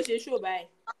 Báwo ló ṣe show by?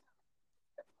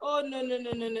 Oh no no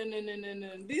no no no no no no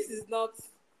no. This is not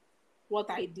what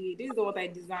I did. This is not what I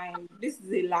designed. This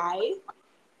is a lie.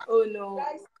 Oh no.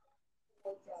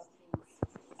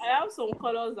 I have some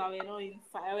colors that were not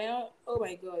inside. Oh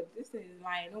my god, this thing is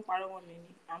mine. No part 1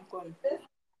 minute. I'm coming.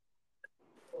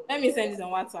 Let me send this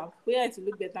on WhatsApp. Where to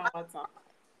look better on WhatsApp.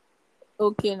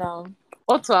 Okay now.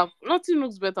 WhatsApp. Nothing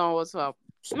looks better on WhatsApp.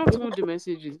 Not even the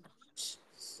messages.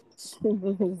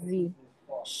 Z.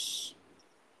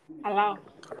 Allow.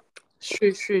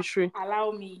 Straight.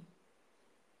 Allow me.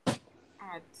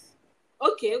 Add.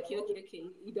 Okay.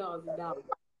 It does.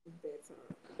 It's better.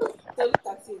 So look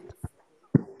at it.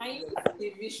 Can you see the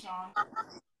vision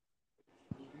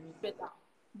better?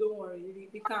 Don't worry.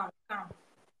 Be calm. Calm.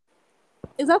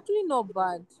 It's actually not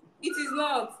bad. It is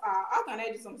not. How can I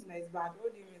do something that is bad?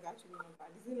 What do you mean it's actually not bad?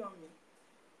 Is it not me?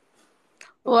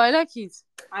 Oh, I like it.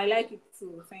 I like it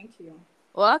too. Thank you.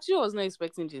 Well, actually, I was not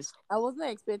expecting this. I wasn't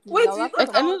expecting it. Wait, I was it's actually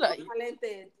not I know about that.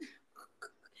 talented.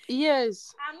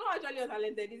 Yes. I'm not actually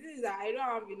untalented. This is that I don't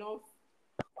have enough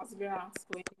perseverance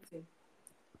for anything.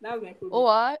 That's my problem. Oh,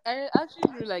 I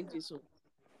actually really like this one.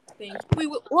 Thank you.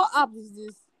 wait, what app is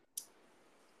this?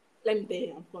 Let me tell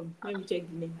you, I'm coming. Let me check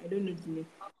the name. I don't know the name.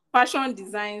 Fashion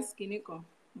design skinnico.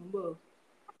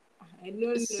 I don't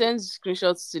know. Send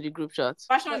screenshots to the group chat.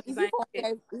 Fashion Like, design. is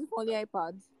it for the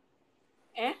iPad?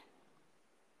 Eh?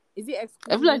 Is it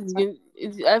I feel like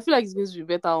exclusively? I feel like it's going to be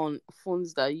better on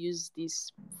phones that use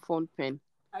this phone pen,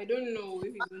 I don't know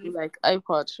if it's only. like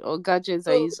iPad or gadgets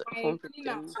that So use my phone opinion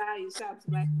now, pen. sha, is sha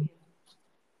to buy pen.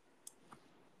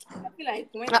 I feel like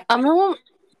when I, I I buy, my mom,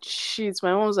 shit,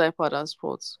 my mom's iPad has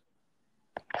sports.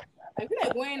 I feel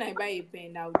like when I buy a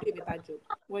pen, that will do a better job.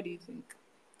 What do you think?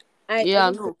 I Yeah,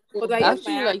 think no, so. Because I I use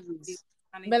my actually hand like today, this.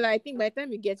 and But like, I think by the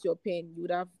time you get your pen, you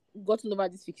would have gotten over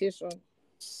this fixation.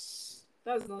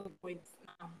 that's not the point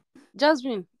now.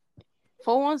 Jasmine,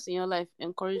 for once in your life,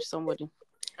 encourage somebody.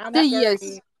 I'm Say sorry.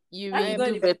 yes, you That I will is am not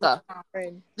do the your point better. now.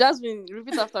 friend. Jasmine,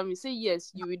 repeat after me. Say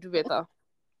yes, you will do better.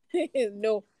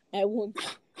 No, I won't.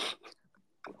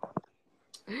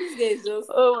 This guy is just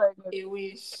Oh my god. a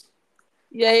wish.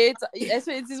 Yeah,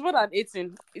 so it is more than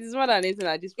 18. It is more than 18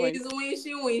 at this point. It's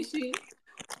wishy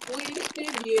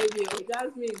behavior.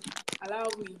 Jasmine, allow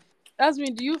me.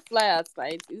 Jasmine, do you fly at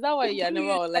night? Is that why you are never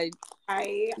Please, online? I.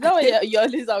 Is that why you're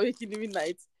always awake in the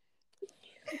midnight?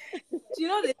 She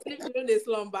know they sleep, she know they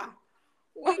slumber.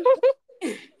 Wait,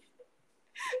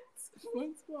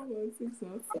 1 6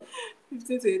 months,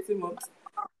 15 to 18 months,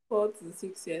 4 to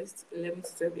 6 years, 11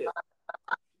 to 12 years.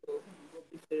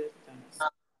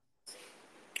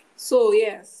 So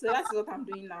yes, so that's what I'm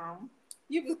doing now.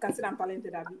 You people can see I'm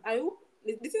talented, Abby. I hope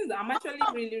the thing is I'm actually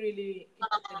really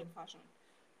interested in fashion.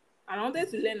 And I wanted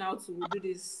to learn how to do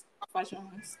this fashion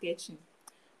sketching.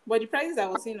 But the prices I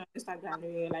was seeing on Instagram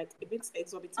they were like a bit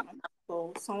exorbitant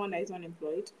for someone that is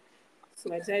unemployed.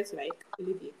 So I decided to like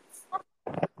leave it.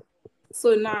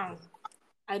 So now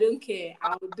I don't care.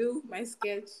 I'll do my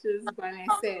sketches by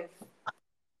myself.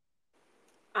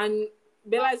 And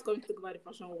Bella is coming to talk about the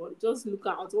fashion world. Just look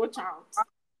out, watch out.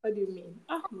 What do you mean?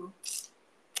 Ah no,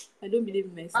 I don't believe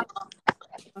in myself.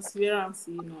 Perseverance,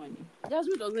 you know. Honey.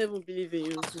 Jasmine doesn't even believe in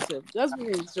you herself. No,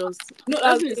 Jasmine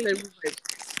is okay, terrible.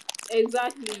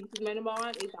 exactly. She's my number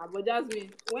one hater. But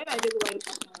Jasmine, when I take over the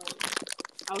fashion world,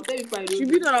 I'll tell people I She'll don't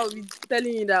be know. the one that will be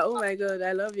telling you that, oh my god,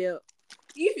 I love you.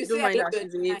 If you You don't say I mind love that your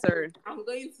she's a design, hater. I'm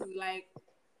going to like.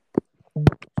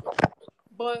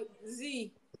 But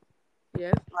Z,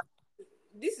 Yes?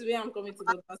 this is where I'm coming to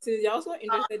the. Since you're also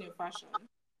interested in fashion,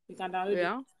 you can download it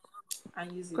Yeah.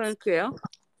 and use it Current care.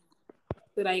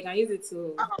 so that you can use it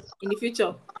to in the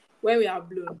future when we are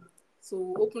blown. So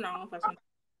we'll open our own fashion,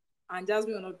 and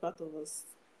Jasmine will not be part of us.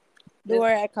 Don't Let's.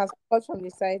 worry, I can support from the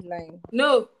sideline.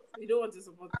 No, we don't want to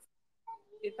support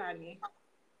Italy.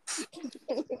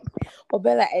 Oh,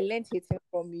 Bella, I learned hating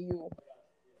from you.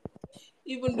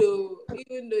 Even though.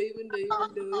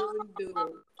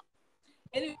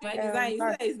 Anyway, my design, you see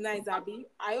That's that is nice, Abby.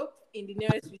 I hope in the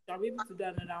nearest future I'll be able to do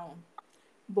another one.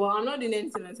 But I'm not doing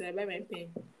anything until I buy my pen.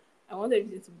 I want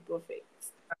everything to be perfect.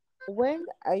 when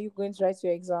are you going to write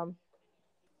your exam?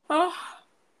 Oh,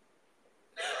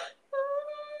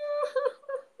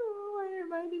 why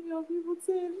reminding me of people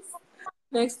things?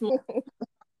 Next month,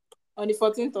 on the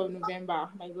 14th of November,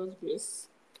 by God's grace.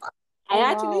 I Oh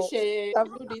actually wow.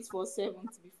 scheduled it for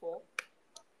 7th before.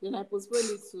 Then I postponed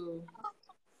it to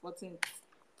 14th.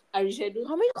 I rescheduled.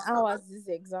 How many hours is this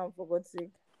exam, for God's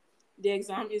sake? The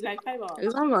exam is like 5 hours.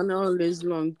 Exams are not always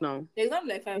long now. The exam is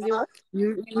like five Is it hours. what?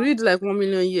 You read like 1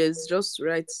 million years, just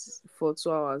write for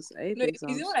 2 hours. I hate No, it's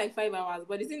even exams. like 5 hours.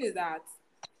 But the thing is that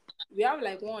we have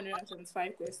like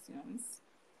 175 questions,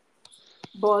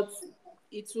 but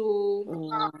it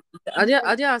will. Uh,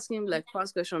 are they asking like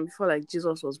past question before like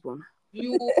Jesus was born?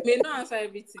 You may not answer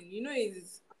everything. You know,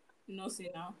 it's nursing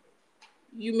now.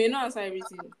 You may not answer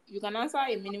everything. You can answer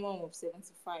a minimum of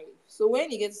 75. So when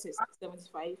you get to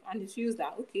 75 and it feels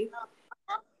that okay,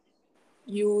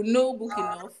 you know book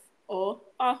enough or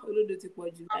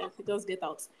like just get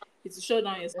out. It's to shut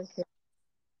down yourself. Okay.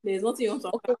 There's nothing you want to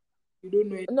Okay. answer. You don't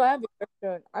know it. No, I have a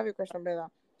question. I have a question, Bella.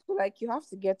 So, like, you have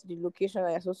to get to the location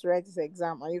that you're supposed to write this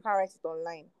exam, and you can't write it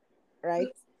online, right?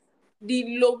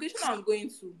 The location I'm going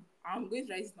to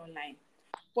write it online.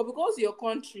 But because your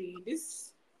country,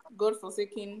 this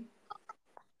godforsaken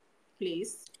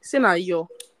place, Say now yo.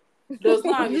 does not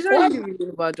You have a Why? literally live in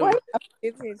Why are Ibadan. you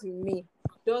associating it with me?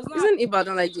 does not have, Isn't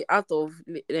Ibadan like the heart of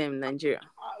Nigeria?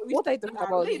 which What are you talking art?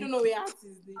 about? Where you don't know where art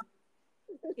is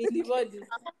in the body.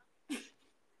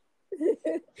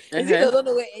 Is it Uh-huh. you don't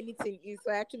know where anything is?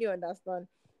 So I actually understand.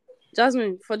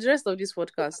 Jasmine, for the rest of this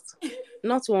podcast,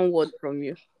 not one word from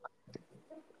you.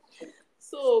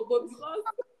 So, but because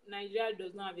Nigeria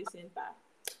does not have a center,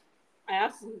 I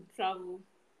have to travel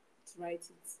to write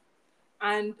it.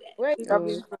 And Where are you Oh,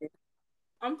 traveling from?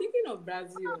 I'm thinking of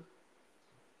Brazil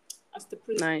as the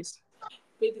place. nice.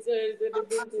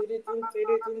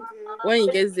 When he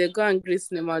gets there, go and greet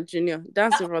Neymar Junior.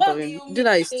 Dance in front of What do him. you Do mean?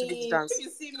 that his stupid If dance you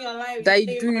see me online that with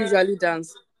he do Neymar, usually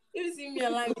dance. if you see me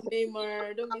online with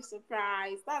Neymar, don't be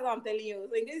surprised. That's what I'm telling you.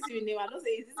 So in case you see me Neymar, don't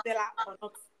say is this Bella or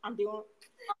not. I'm the one.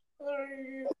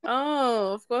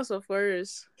 Oh, of course, of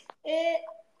course. Eh,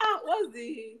 what's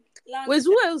the Wait, language?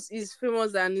 who else is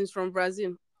famous and is from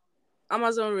Brazil?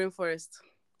 Amazon rainforest.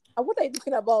 And what are you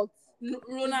talking about?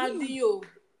 Ronaldinho.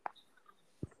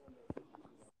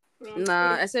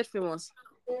 Nah, Ronaldinho I said famous.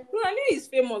 is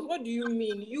famous. What do you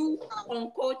mean? You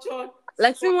uncultured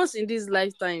Like squad. famous in this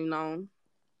lifetime now.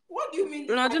 What do you mean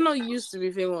this life? Ronaldinho used to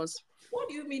be famous. What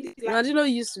do you mean this life? Ronaldinho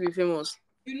used to be famous.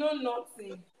 You know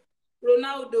nothing.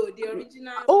 Ronaldo, the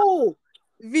original. Oh,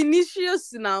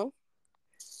 Vinicius now.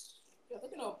 You're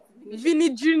talking of Vinny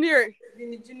Junior.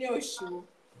 Vinny Junior show.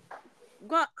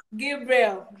 Go on.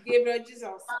 Gabriel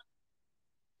Jesus.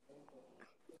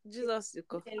 Jesus, you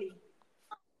go. Ellie,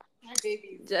 my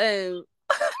baby. Um,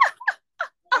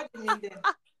 What do you mean then?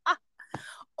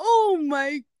 oh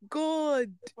my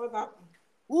God. What happened?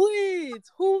 Wait,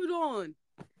 hold on.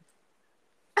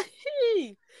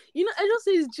 Hey, I just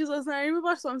said it's Jesus and I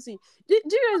remember something. Do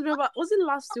you guys remember, was it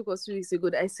last week or 2 weeks ago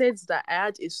that I said that I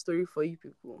had a story for you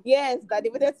people? Yes, that they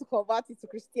wanted to convert it to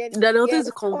Christianity. That they wanted Yes,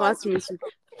 to convert me to.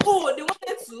 Oh, they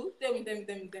wanted to? Tell me.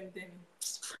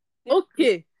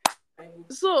 Okay.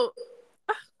 So,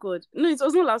 God. No, it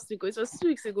was not last week. It was 2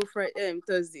 weeks ago, Friday,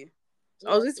 Thursday. So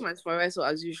I was with my supervisor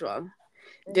as usual.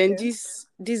 Then Okay.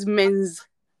 these men's,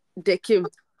 they came.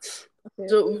 Okay.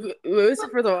 So we were waiting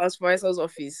for our supervisor's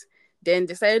office. Then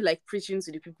they started like preaching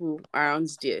to the people around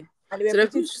there. And they So were they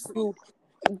preaching preached to to,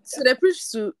 you. so they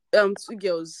preached to two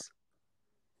girls.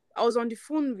 I was on the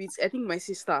phone with I think my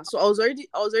sister. So I was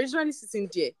originally sitting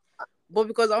there. But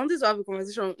because I wanted to have a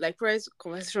conversation, like private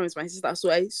conversation with my sister, so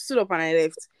I stood up and I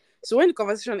left. So when the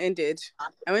conversation ended,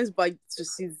 I went back to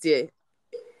sit there.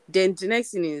 Then the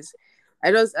next thing is,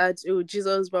 I just had, oh,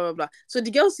 Jesus, blah, blah, blah. So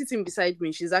the girl sitting beside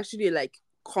me, she's actually like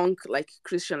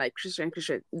Christian, like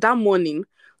Christian. That morning,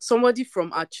 somebody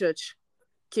from our church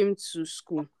came to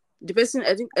school. The person,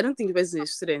 I don't think the person is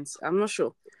a student. I'm not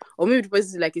sure. Or maybe the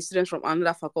person is like a student from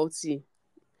another faculty.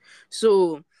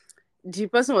 So the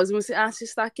person was even saying,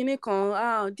 Sister Kine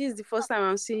this is the first time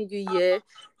I'm seeing you here.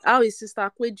 How is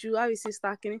Sister Kweju? How is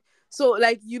Sister Kine? So,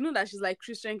 like, that she's like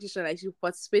Christian, like she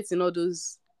participates in all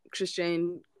those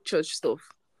Christian church stuff.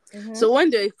 Mm-hmm. So when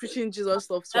they're preaching Jesus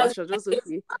stuff to us, That's she was just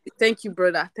okay, thank you,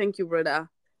 brother.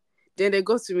 Then they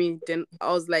got to me, then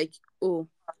I was like, oh,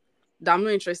 I'm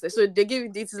not interested. So they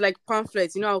gave it is like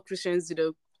pamphlets. You know how Christians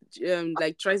do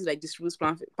like try to like distribute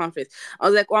pamphlets. I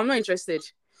was like, oh, I'm not interested.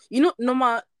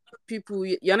 Normal people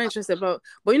you're not interested about,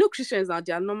 but Christians now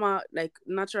they are normal like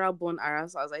natural born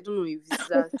harassers. I don't know if it's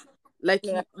that. Like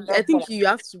Yeah, I that's think what you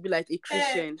have to be like a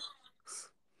Christian.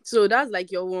 So that's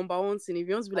like your number one thing. If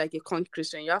you want to be like a con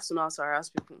Christian, you have to know how to harass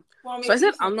people. from a So I said,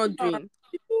 Christian. I'm not doing.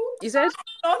 He said,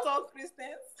 Not all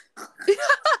Christians.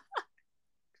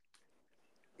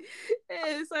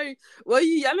 hey, sorry. Well,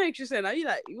 you're not a Christian. Are you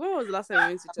like, when was the last time you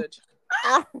went to church?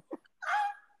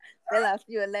 Bella,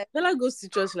 see your life. Bella goes to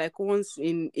church like once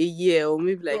in a year or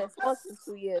maybe like. Yes, once in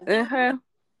 2 years. Uh-huh.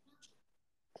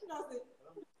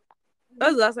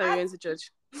 That's the last time you went to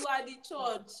church. You are the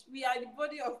church. We are the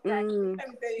body of Christ. Let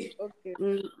me tell you. Okay.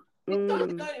 The church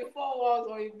is not a 4 walls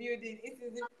or a building. It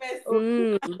is the person.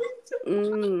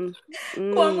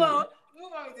 Go on.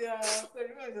 Move on with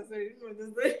your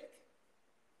story.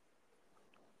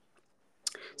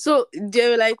 So they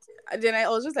were like, then I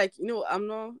was just like, I'm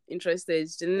not interested.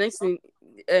 The next thing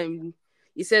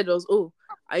he said was, oh,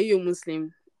 are you a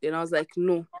Muslim? Then I was like,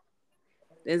 no.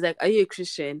 Then he's like, are you a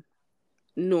Christian?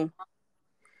 No.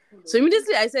 So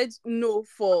immediately I said no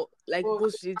for like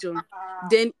both religion.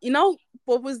 Then he now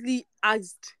purposely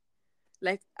asked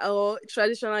like our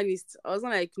traditionalist. I was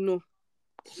not like no.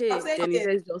 Hey, then he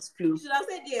said just flew. You should have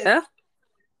said yes. Huh?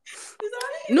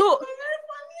 No.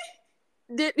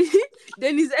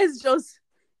 Then he says just.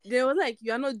 They was like,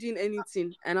 you are not doing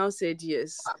anything, and I said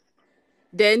yes.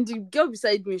 Then the girl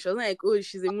beside me, she was like, oh,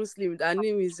 she's a Muslim. Her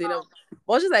name is Zainab.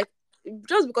 But I was just like,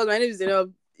 just because my name is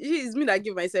Zainab, it's me that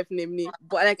give myself name.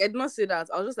 But like I did not say that.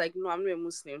 I was just like, no, I'm not a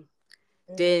Muslim.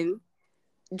 Then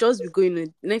just be going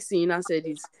on. Next thing you now said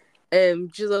is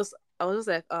Jesus. I was just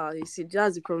like, you see,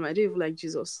 that's the problem. I don't even like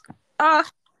Jesus. What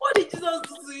did Jesus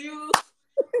do to you?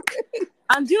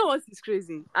 And do you know what is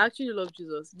crazy? I actually love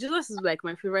Jesus. Jesus is like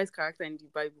my favorite character in the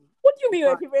Bible. What do you mean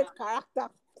your favorite character?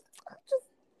 Just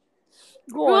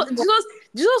go Well, on.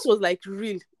 Jesus was like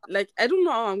real. Like I don't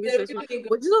know how I'm going to explain,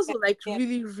 but Jesus was like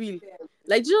really real.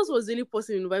 Like Jesus was the only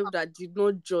person in the Bible that did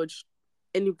not judge.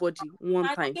 anybody one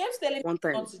And time. he kept telling me One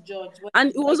time. not to judge. But And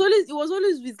like, it was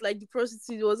always with like the prostitutes,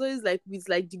 it was always like with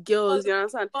like the girls, because you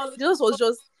understand? because Jesus was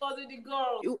just because of the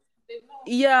girls. it, They know.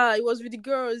 yeah, it was with the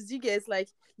girls, you get like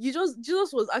you just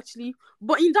Jesus was actually,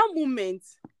 but in that moment,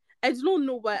 I do not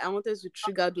know why I wanted to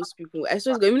trigger those people. I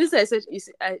swear to God, immediately I said, you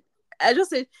see, I just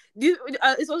said this.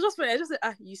 It was just funny. I just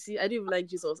said, you see, I didn't even like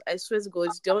Jesus. I swear to God,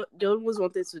 they almost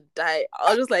wanted to die. I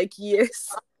was just like,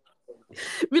 yes.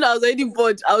 I mean, I was already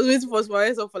bored. I was waiting for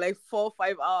myself for like 4 or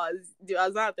 5 hours. They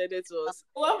was not attended to us.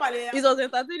 What about the It was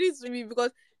entertaining to me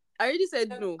because I already said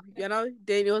no, you know.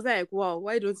 Then it was like, wow,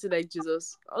 why don't you like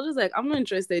Jesus? I was just like, I'm not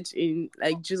interested in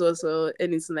like Jesus or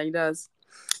anything like that.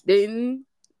 Then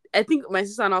I think my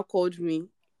sister now called me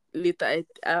later.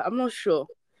 I'm not sure.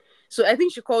 So I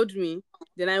think she called me.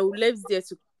 Then I left there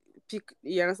to pick,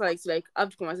 you understand, like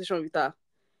have the conversation with her.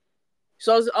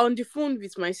 So I was on the phone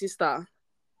with my sister.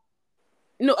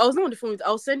 No, I was not on the phone with.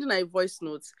 I was sending her a voice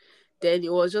note. Then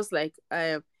it was just like,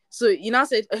 So you now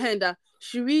said, that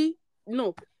should we?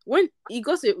 No, when it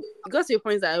got to a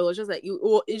point that I was just like,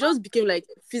 it just became like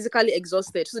physically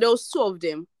exhausted. So there was two of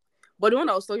them, but the one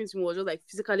that was talking to me was just like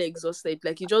physically exhausted.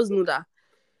 Like he just knew that.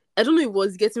 I don't know if it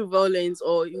was getting violent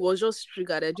or it was just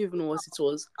triggered. I don't even know what it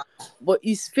was. But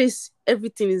his face,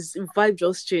 everything, his vibe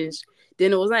just changed.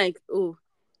 Then it was like, oh,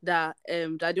 that they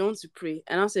want to pray.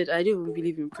 And I said, I don't even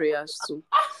believe in prayers too.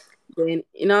 Then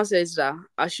he now says that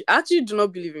I actually do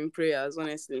not believe in prayers,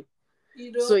 honestly.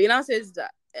 you So know? he now says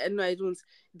that no, I don't.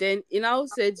 Then he now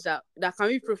said that can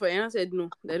we pray for you? And I said no,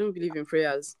 I don't believe in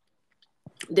prayers.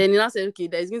 Then he now said, okay,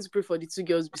 that he's going to pray for the two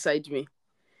girls beside me.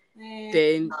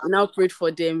 Then he now prayed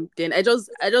for them. Then I just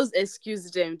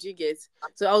excused them. Do you get?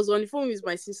 So I was on the phone with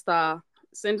my sister,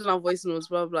 sending her voice notes,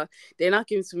 blah blah. They now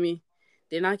came to me.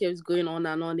 They now kept going on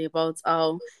and on about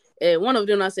how. One of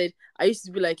them now said, "I used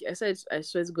to be like." I said, "I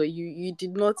swear to God, you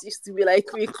did not used to be like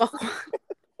me.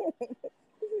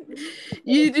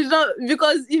 You did not,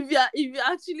 because if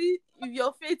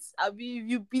your faith, if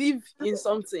you believe in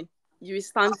something, you will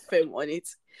stand firm on it.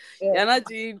 Yeah. You're not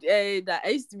doing that. I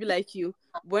used to be like you.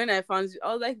 But when I found you,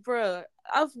 I was like, bro,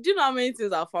 do you know how many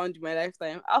things I found in my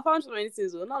lifetime? I found so many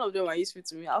things, but none of them are useful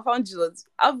to me. I found Jesus.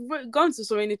 I've gone to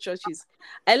so many churches.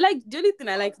 I like the only thing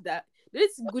I like that the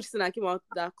only good thing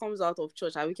that comes out of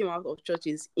church, we came out of church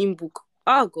is in book.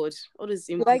 Oh God, all these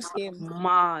in You like books him. are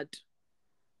mad.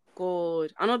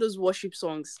 God, and all those worship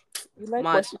songs, You like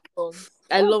mad. worship songs.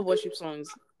 I That's love worship songs.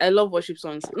 I love worship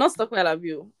songs. Not stuck where I love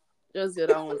you. Just the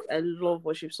other ones. I love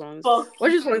worship songs. Fuck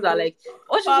Worship songs are you. like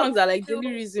worship Fuck songs are like the you.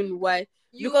 only reason why.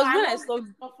 You Because are when I not saw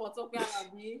good for talking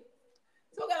about me.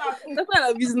 Talking about stuck where I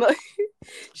love you is not.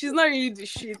 She's not really the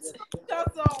shit.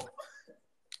 shut up.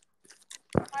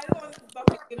 I don't want to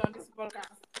talk again on this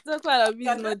podcast. Stuck where I love you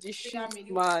You're is trying not to the trigger shit, me.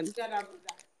 You want man. to trigger that brother.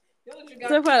 You want to trigger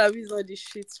Stuck where I love you is not the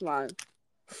shit, man.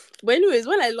 But anyways,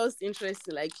 when I lost interest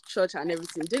in like church and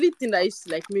everything, the only thing that used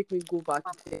to like make me go back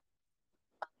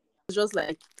was just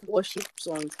like worship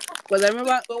songs. Because I me.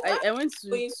 remember So I went to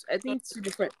going I to think two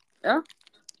different. Yeah,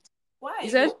 why are you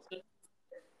you going said. to church?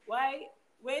 Why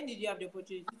when did you have the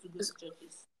opportunity to go to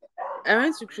churches? I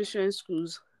went to Christian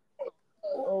schools.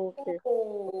 okay.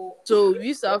 Oh, So we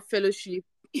used to have fellowship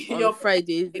on your parents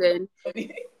Fridays. are a bit Then,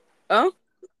 funny. huh?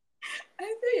 I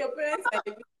say your parents are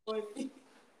a bit funny.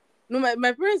 No,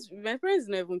 my parents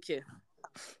didn't even care.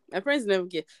 My parents never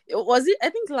care. Was it? I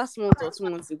think last month or 2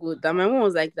 months ago that my mom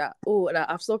was like that. Oh, that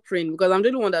I've stopped praying because I'm the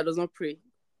only one that does not pray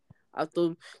at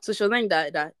home. So she was like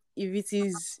that if it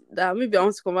is that maybe I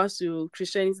want to convert to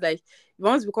Christianity, like if I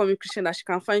want to become a Christian, that she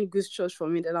can find good church for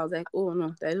me. Then I was like, oh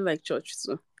no, I don't like church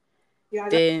too. Yeah,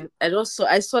 that, Then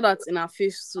I saw that in her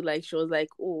face too. Like she was like,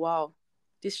 oh wow,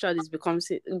 this child is becoming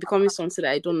something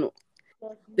that I don't know.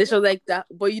 Then she was like that,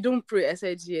 but you don't pray. I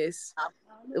said yes.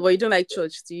 But you don't like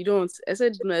church too. You don't. I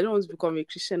said no, I don't want to become a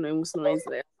Christian or a Muslim or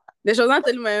anything like that. Then she was not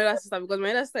telling my other sister because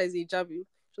my other sister is a Jabi.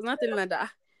 She was not telling her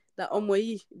that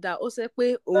Omoyi that also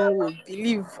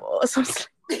believe or something.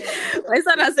 My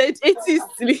son has said atheist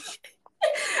to me.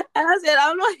 And I said,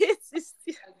 I'm not atheist.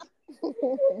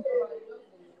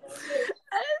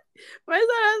 My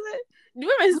son has said, the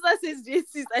way my sister says the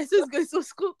atheist, I said it's going to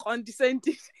school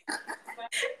condescending.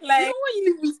 You know like what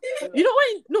you live with? You know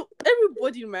what? No,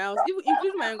 everybody in my house, even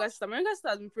including my younger sister. My younger sister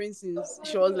has been praying since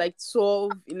she was like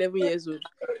 12, 11 years old.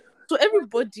 So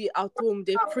everybody at home,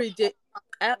 they pray.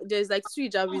 There's like two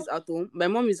hijabis at home. My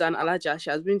mom is an alaja. She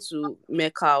has been to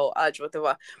Mecca or Hajj,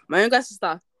 whatever. My younger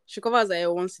sister, she covers her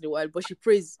hair once in a while, but she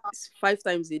prays 5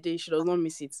 times a day. She does not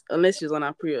miss it unless she's on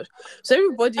her period. So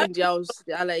everybody in the house,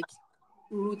 they are like,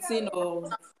 routine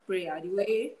of prayer, the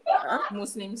way huh?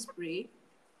 Muslims pray,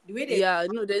 the way they Yeah,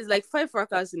 no, there's like 5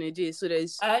 rakas in a day. So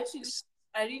there's I actually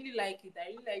I really like it. I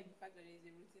really like the fact that there's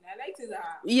a routine. I like things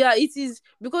that Yeah, it is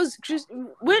because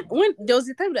when there was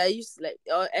a time that I used to, like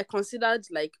I considered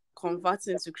like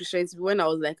converting to Christianity when I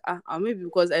was like maybe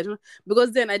because I don't,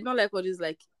 because then I don't like all this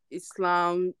like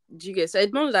Islam. Do you get? So I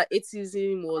don't know that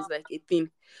atheism was like a thing.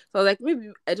 So I was like,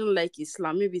 maybe I don't like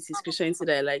Islam. Maybe it is Christianity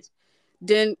that I like.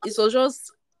 Then it was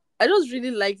just, I just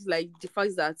really liked like the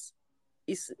fact that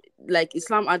it's like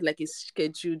Islam had like a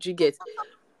schedule. Do you get?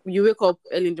 You wake up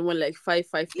early in the morning, like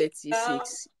 5:30, yeah,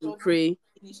 6. You trouble pray.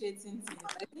 initiating things.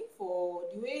 I think for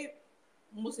the way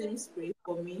Muslims pray,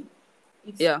 for me,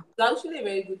 Yeah. it's actually a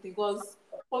very good thing because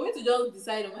for me to just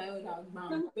decide on my own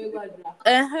now,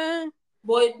 Uh-huh.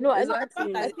 but No, I know. the fact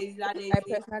Exactly. I that think that there I is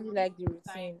a personally like the time.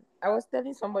 routine. I was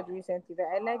telling somebody recently that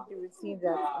I like the routine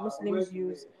that Muslims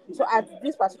use. So at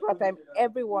this particular time,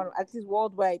 everyone, at least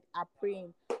worldwide, are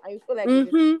praying, and you feel like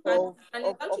it's a Mm-hmm. sense And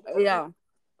of, it's actually everything. Yeah.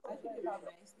 a very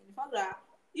nice thing. The fact that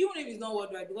even if it's not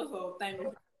worldwide because of time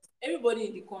difference, everybody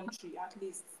in the country at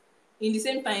least in the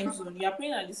same time zone, you are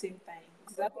praying at the same time.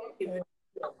 It's actually a very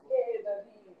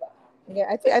Yeah,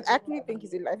 I actually think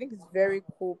I think it's very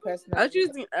cool personally. I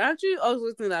actually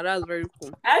also think that that's very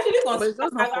cool. I actually But consider it's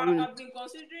just not for me. I've been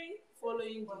considering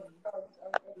following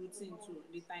the routine too,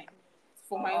 the time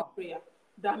for my own prayer.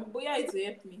 That boya it will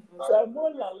help me because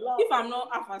if I'm not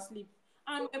half asleep,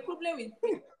 and my problem with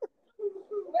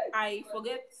I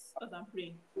forget what I'm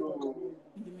praying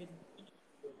in the middle.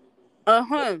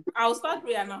 Uh-huh. I'll start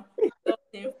prayer now. Just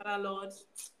saying, Father Lord,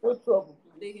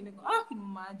 taking it. Ah, can you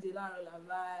imagine?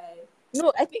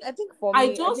 No, I think for I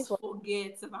me, I think just for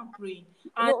forget that I'm praying,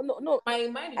 and no, no, no. my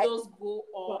mind will I just go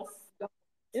off.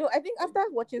 I think after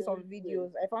watching some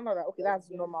videos, I found out that okay, that's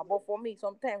normal. But for me,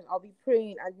 sometimes I'll be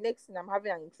praying, and next thing I'm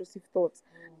having an intrusive thought,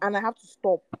 and I have to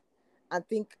stop and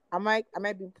think, am I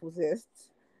being possessed?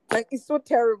 Like it's so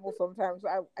terrible sometimes. So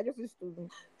I just used to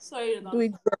Sorry that do I'm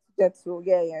it just so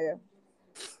yeah, yeah, yeah.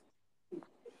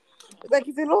 It's like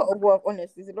it's a lot of work,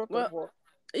 honestly. It's a lot of Well, work.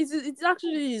 it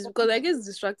actually is because I get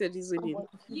distracted easily.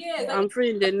 yes, I I'm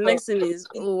praying. The next thing is,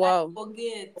 oh I wow.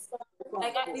 forget.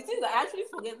 Like the things I actually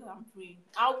forget that I'm praying.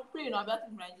 I will pray, I'll be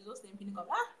asking my Jesus name, thinking of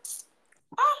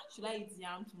should I eat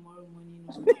yam tomorrow morning?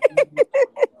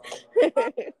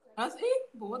 I was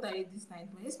but what I ate this night?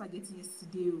 My spaghetti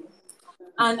yesterday. Oh."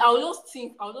 And I'll just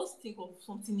think of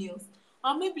something else.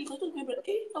 And maybe I told my brother,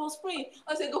 I was praying.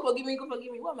 I said, go forgive me.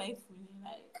 What am I fooling?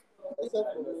 Like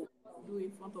do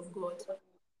in front of God.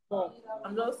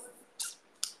 I'm just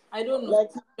I don't know.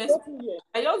 Just,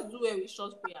 I just do it with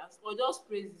short prayers or just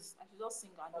praises. I should just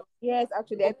sing and just Yes,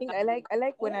 actually, I think I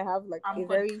like when I have like I'm a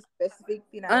connected. very specific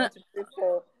thing I And want to pray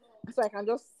for, so I can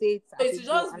just say it So as it a should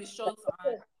go. just And be short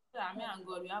and yeah, me and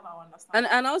God we have our and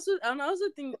understanding. and also and I also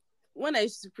think when I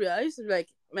used to pray, I used to be like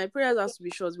my prayers has to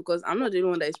be short because I'm not the only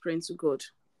one that is praying to God.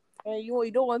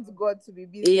 you don't want God to be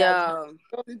busy and Yeah. you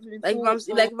want it to be Like if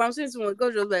too. if I'm saying to someone,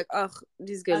 God just like,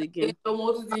 this girl And again.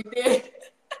 almost the day.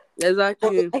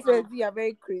 Exactly. I said, you are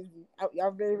very crazy.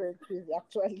 You're very, very crazy,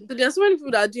 actually. So there's so many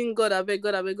people that are doing God, I beg,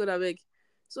 God, I beg, God, I beg.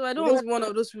 So I don't You want don't. to be one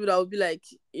of those people that will be like,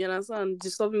 you understand,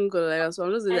 disturbing God like that. So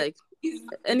I'm just I like, is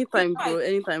anytime, I bro,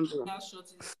 anytime, bro. that short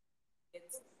is get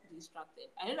distracted.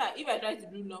 I know that if I try to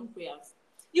do long prayers,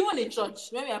 even in church,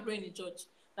 when we are praying in church,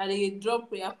 that they drop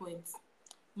prayer points,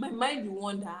 my mind will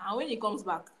wander, and when it comes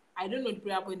back, I don't know the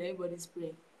prayer point that everybody's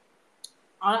praying.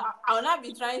 I will not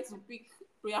be trying to pick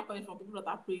prayer points from people that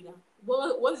are praying now.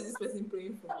 What is this person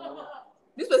praying for?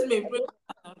 This person may pray.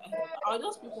 I'll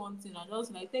just pick one thing and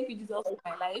just like thank you Jesus for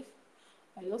my life.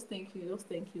 I just thank you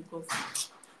because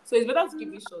so it's better to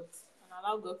keep it short and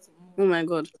allow God to move. Oh my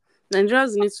God.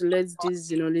 Nigerians need to let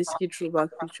this, Zelensky throwback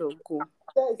picture go.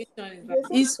 Which one is that?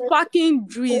 He's packing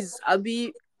Juice,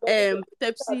 Abi,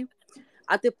 Pepsi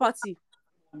at a party.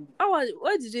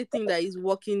 Why did they think that he's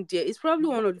working there? It's probably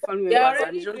one of the family They're members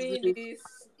and he's already just doing doing.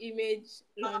 this image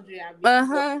laundry abi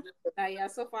Uh-huh. that you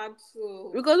have suffered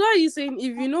so Because why are you saying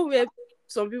if you know where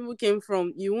some people came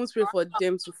from, you won't pray for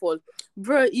them to fall?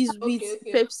 Bro, he's with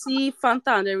okay. Pepsi,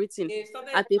 Fanta, and everything They started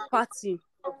at a party.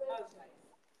 that's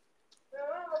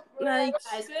nice. Like,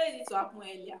 I expected it to happen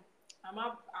earlier. I'm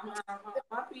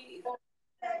happy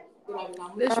so that we can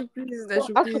move they on. should please, they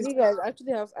should please. Actually, guys,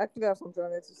 actually have something I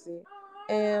wanted to say.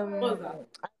 What's that?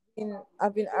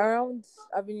 I've been around.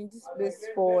 I've been in this place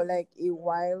for like a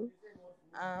while.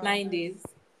 9 days.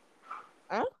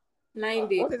 Huh? 9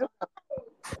 days. What is it?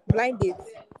 Blind dates.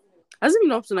 Has it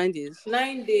been up to 9 days?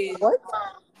 9 days. What?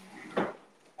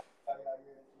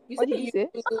 You What said did you say?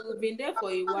 you've been there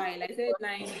for a while. I said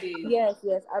 9 days. Yes,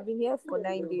 yes. I've been here for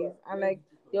 9 days, and like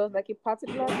there was like a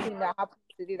particular thing that happened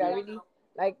today that really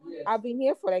like I've been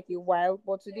here for like a while,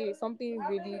 but today something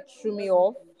really threw me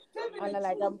off. and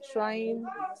I'm trying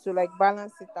to like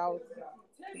balance it out.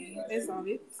 Okay, let's have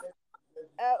it.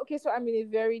 Okay, so I'm in a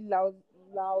very loud,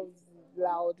 loud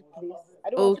place. I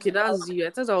don't want to Okay, be loud. that's you. I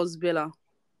thought that was Bella.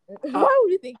 Ah, Why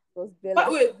would you think it was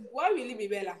Bella? wait, why will it be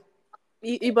Bella?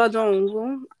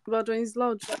 Ibadan is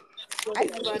loud. I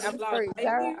Is see. Ibadan I'm loud? sorry. I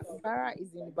think Zara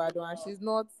is in Ibadan and she's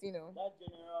not.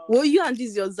 Well, you and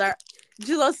this your Zara.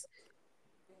 Jesus,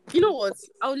 you know what?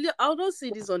 I'll not say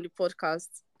this on the podcast.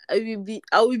 I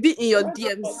will be in your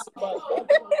DMs.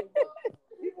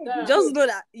 that Just know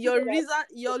that your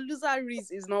loser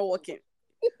reason is not working.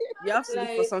 You have to look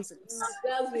for like something else.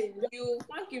 that's when you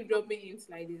can't keep dropping hints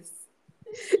like this.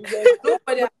 Yes.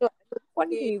 Nobody has No, the funny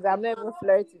been- thing is, I'm not even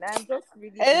flirting. I'm just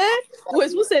really in Eh?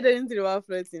 Wait, who after said anything about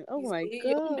flirting? Oh you my see,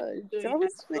 your own god. showing. I Don't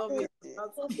love flirting.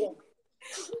 it.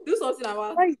 Do something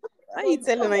about Why are you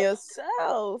telling on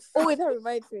yourself? Oh wait, that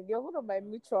reminds me. There's one of my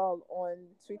mutual on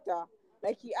Twitter.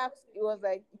 Like he asked, it was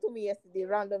like he told me yesterday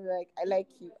randomly like I like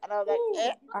you, and I was like,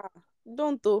 Ooh. Ah,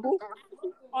 don't though. who?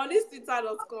 On this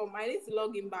twitter.com. I need to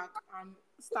log in back and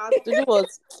start. To do what?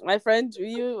 My friend,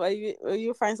 will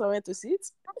you find somewhere to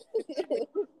sit?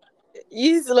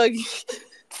 You need to log in.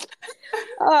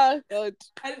 Oh god.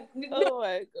 And no, Oh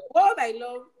my god. what I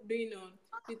love doing on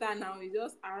Twitter now is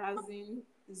just harassing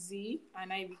Z and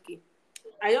IBK.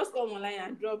 I just come online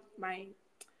and drop my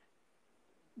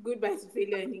goodbye to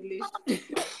failure in English.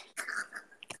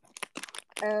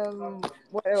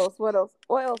 What else? What else?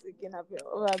 What else again have you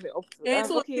up to? And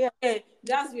so, Okay, yeah.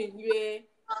 Jasmine, you were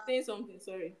saying something.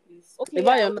 Sorry, please. Okay,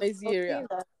 About yeah. your I noisy was area. saying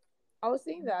that. I was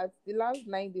saying that the last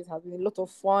 9 days have been a lot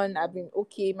of fun. I've been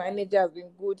okay. My energy has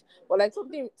been good, but like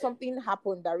something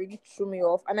happened that really threw me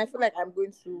off, and I feel like I'm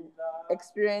going to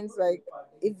experience like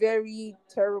a very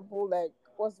terrible like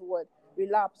what's the word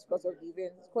relapse because of the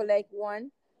event. So like one,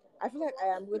 I feel like I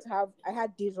am going to have. I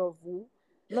had deja vu,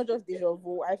 not just deja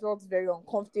vu. I felt very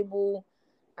uncomfortable,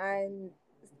 and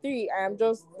three, I am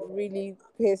just really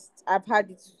pissed. I've had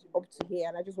it up to here,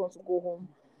 and I just want to go home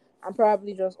and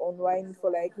probably just unwind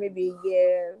for like maybe a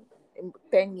year,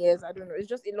 10 years. I don't know. It's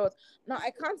just a lot. Now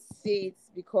I can't say it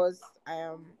because I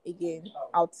am again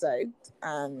outside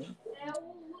and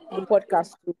the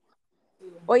podcast too.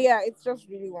 But yeah, it's just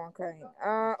really one kind.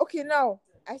 Okay, now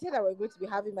I said that we're going to be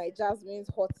having my Jasmine's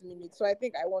hot minute, so I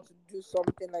think I want to do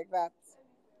something like that.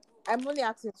 I'm only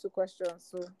asking 2 questions,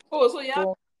 so Oh, so you have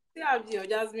don't. still have your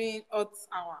Jasmine hot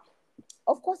hour.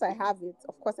 Of course, I have it.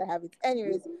 Of course, I have it.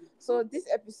 Anyways, so this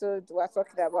episode we're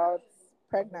talking about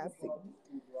pregnancy,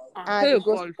 Ah, and Hey, it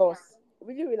goes God. to us.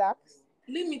 Will you relax?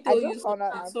 let me I tell you just found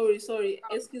out. something. Sorry.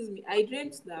 Excuse me. I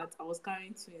dreamt that I was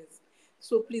carrying twins.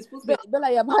 So please put me.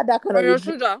 Bella, you've had that kind On of a your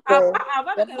dream shoulder. I've, before. I've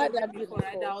had that You've kind had of dream that dream before, right?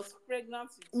 That I before. was pregnant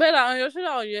with. Bella, on your shoulder,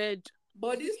 on your head.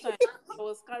 But this time I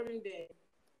was carrying the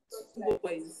two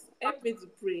boys. Help me to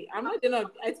pray. I'm not gonna.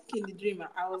 I think in the dream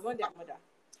I was not their mother.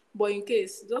 But in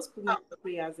case, just put me in your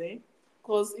prayers, eh?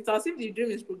 Because it's as if the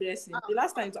dream is progressing. The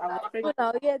last time I was No, pregnant,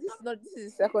 now, yeah, this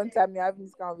is the second time you're having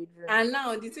this kind of a dream. and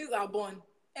now the things are born.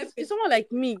 Help It's, me it's to someone pray.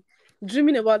 like me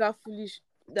dreaming about that foolish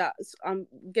that I'm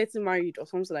getting married or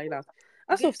something like that.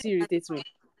 That Get stuff still irritates me.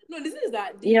 No, this is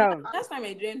that the Yeah. last time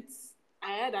I dreamt,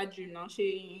 I had that dream. Now,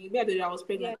 I was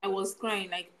pregnant. I was crying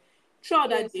like throughout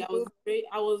that Yes, day.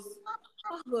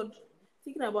 Oh God,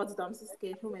 thinking about it. I'm so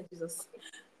scared. Oh my Jesus!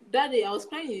 That day I was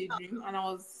crying in a dream,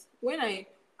 and when I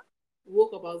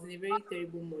woke up, I was in a very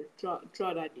terrible mood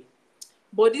throughout that day.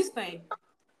 But this time,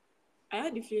 I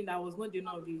had the feeling that I was not the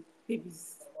one of the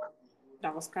babies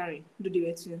that I was carrying, though they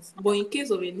were twins. But in case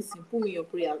of anything, put me in your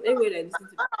prayers. Everywhere that listen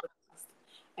to the podcast,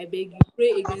 I beg you, pray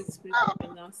against the spirit of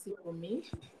pregnancy for me.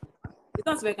 It's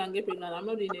not if I can get pregnant. I'm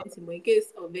not doing anything, but in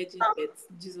case of virgin birth,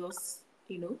 Jesus,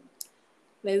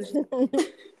 let's.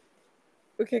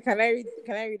 Okay, can I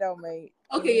read out my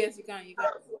Okay, thing? yes, you can. You can.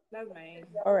 That's my end.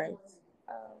 All right.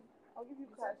 Um, I'll give you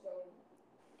cash. Oh,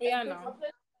 yeah, now.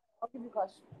 I'll give you cash.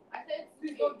 I said,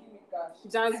 please don't give me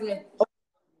cash. Jasmine.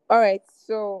 All right.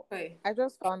 So Okay. I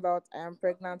just found out I am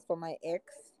pregnant for my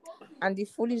ex, and the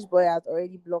foolish boy has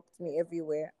already blocked me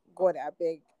everywhere. God, I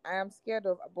beg. I am scared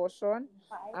of abortion.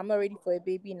 I'm not ready for a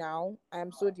baby now. I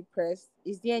am so depressed.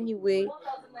 Is there any way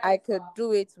I could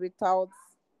do it without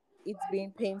it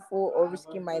being painful or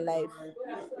risking my life?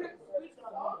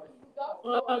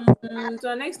 To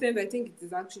an extent, I think it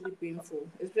is actually painful,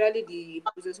 especially the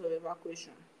process of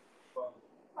evacuation.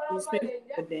 It's painful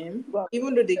for them,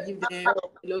 even though they give them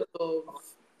a lot of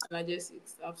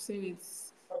analgesics. I've seen it.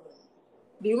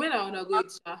 The women that undergo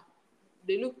it,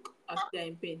 they look as if they're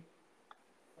in pain.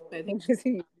 So I think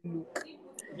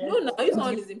no, no. If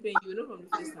someone is in pain, you know from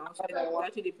the face now. So I think it's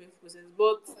actually a painful process.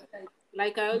 But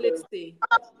like I always say,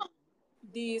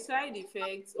 the side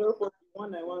effects of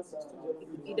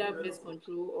either birth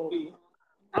control or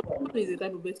abortion is a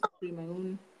type of birth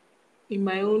control in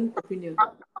my own opinion,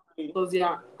 because they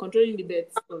are controlling the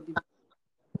birth of the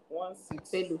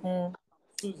fellow.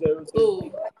 Mm.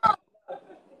 So,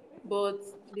 but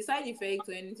the side effects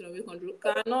or anything of birth control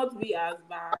cannot be as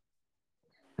bad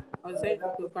as the side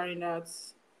effects of carrying that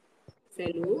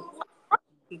fellow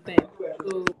to term.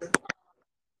 So,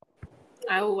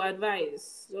 I will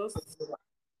advise just,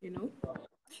 you know,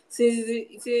 since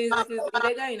it is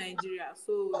illegal in Nigeria,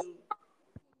 so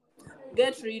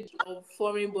get rid of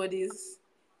foreign bodies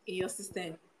in your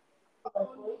system.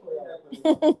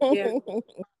 Yes,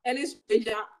 any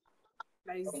stranger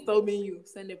that is disturbing you,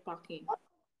 send it packing.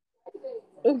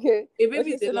 Okay. A baby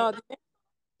Okay. is a So lot. now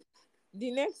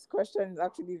the next question is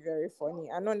actually very funny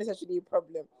and not necessarily a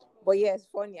problem, but yeah, it's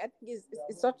funny. I think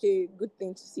it's such a good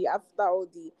thing to see after all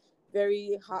the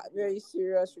very hard, very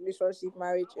serious relationship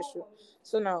marriage issue.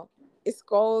 So now it's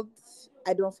called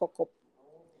I Don't Fuck Up.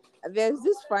 There's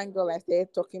this fine girl I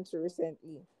started talking to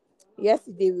recently.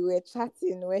 Yesterday we were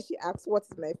chatting when she asked what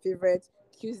is my favorite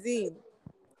cuisine,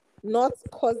 not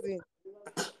cousin.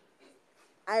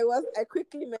 I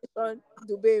quickly mentioned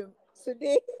Dubai.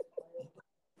 Today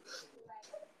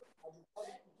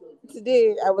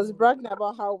today I was bragging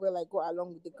about how well I got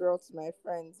along with the girls, my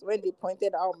friends, when they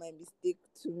pointed out my mistake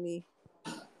to me.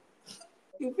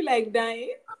 You feel like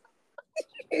dying.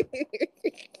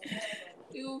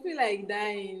 You feel like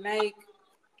dying. Like,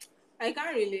 I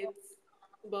can't relate,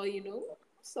 but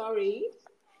sorry.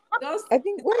 Just I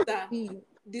think what that see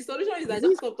the solution is that just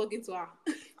this stop talking to her.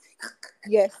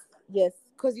 yes, yes,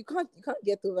 because you can't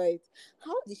get over it.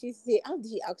 How did she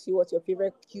ask you what your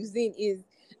favorite cuisine is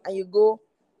and you go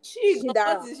She God, what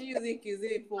Shindara? is she using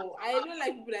cuisine for? I don't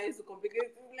like people that used to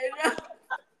complicate things like that.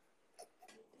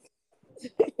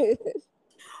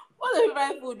 What's your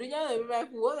favorite food? Do you know your favorite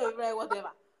food? What's your favorite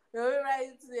whatever? Your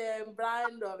favorite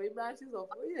brand of branches of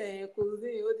cuisine? What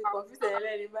the confuse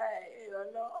anybody? You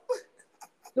don't know.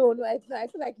 No, I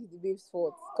feel like it's the babe's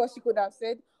fault because she could have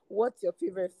said, "What's your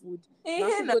favorite food?" Now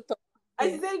Eh, she now, go talk I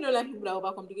to just said you don't like people that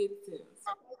overcomplicate things.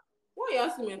 Why you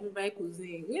asking me my favorite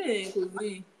cuisine?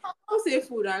 Cuisine. Don't say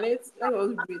food and let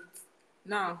us breathe.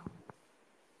 Now,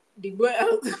 the boy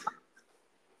out.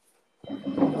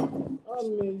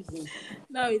 amazing.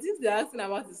 Now, it is they're asking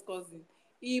about his cousin.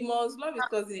 He must love his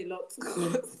cousin a lot.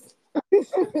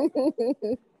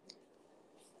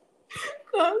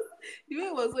 Because the way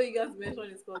he was so eager to mention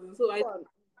his cousin. So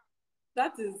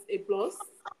that is a plus,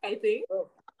 I think,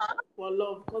 for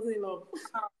love, cousin love.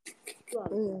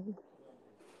 Mm.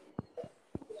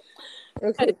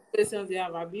 Any Okay. questions you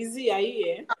have are busy. Are you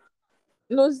here?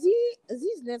 No,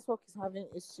 Z's network is having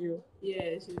issue.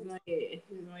 Yeah, she's not here.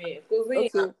 She's not here. Cousin,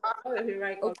 Okay. what's your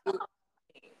favorite cousin? Okay.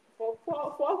 For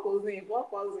cousin, for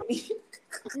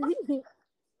cousin.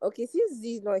 Okay, since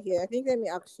Z is not here, I think let me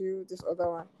ask you this other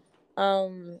one.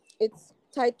 It's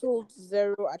titled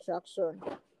Zero Attraction.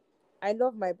 I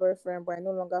love my boyfriend, but I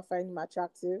no longer find him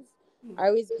attractive. I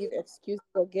always give excuses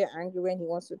or get angry when he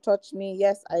wants to touch me.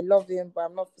 Yes, I love him, but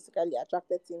I'm not physically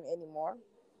attracted to him anymore.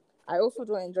 I also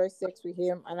don't enjoy sex with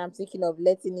him, and I'm thinking of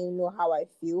letting him know how I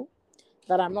feel,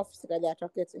 that I'm not physically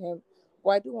attracted to him. But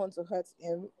I do want to hurt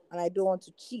him, and I don't want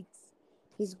to cheat.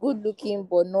 He's good looking,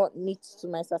 but not neat to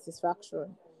my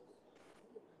satisfaction.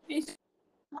 You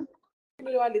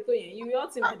will hurt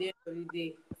him at the end of the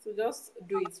day. So just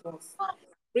do it once.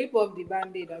 Rip off the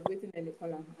band-aid that's waiting in the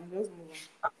corner and just move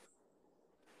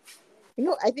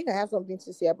on. I think I have something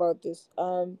to say about this.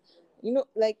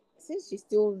 Like since she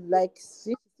still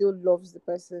loves the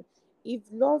person, if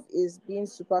love is being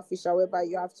superficial, whereby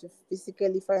you have to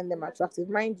physically find them attractive,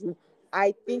 mind you,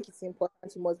 I think it's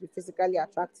important you must be physically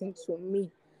attracting to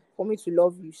me for me to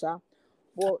love you, Sha.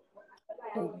 But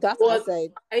that But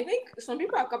aside, I think some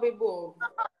people are capable of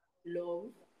love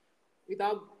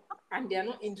without, and they are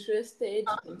not interested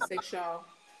in sexual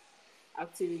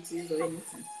activities or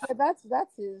anything. yeah, that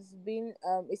is being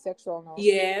asexual now.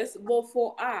 Yes, but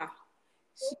for her,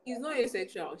 she is not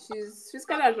asexual. She's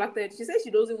physically attracted. She says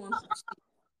she doesn't want to cheat.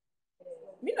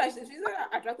 Meanwhile, she's physically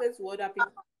attracted to other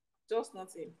people, just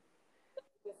not him.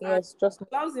 And Yes, just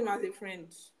loves him as a friend.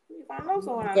 If I love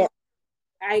someone, yeah.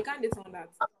 I can't date someone that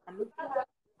I'm not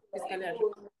physically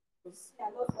attracted. Because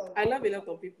I love a lot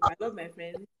of people. I love my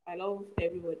friends. I love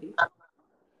everybody.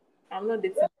 I'm not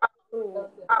dating. So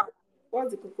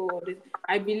what's the cocoa of this?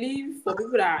 I believe for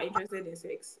people that are interested in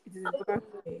sex, it is important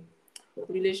in a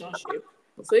relationship.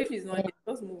 So if it's not there,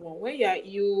 just move on. When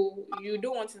you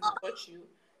don't want him to touch you,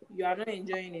 you are not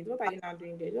enjoying it. What are you not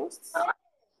doing there? Just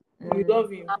you Mm.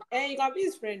 love him. And you can be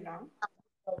his friend now.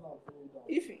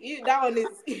 if that one is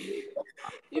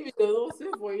if it does not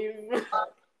swear for him,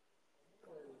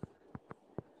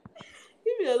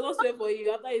 if it does not swear for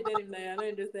you after you tell him that you're not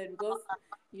interested because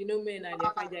you know men and their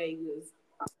fragile egos.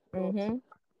 But Mm-hmm.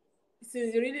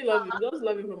 since you really love him, just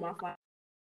love him from afar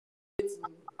to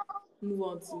move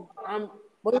on to.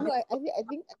 But I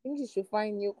think she should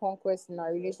find new conquests in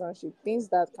our relationship, things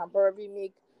that can probably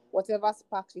make whatever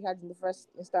spark she had in the first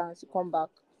instance to come back.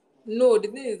 No, the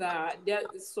thing is that there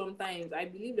sometimes I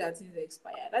believe that things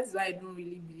expire. That is why I don't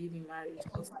really believe in marriage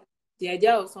because the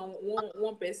idea of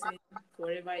one person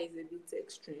forever is a bit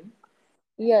extreme.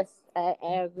 Yes, I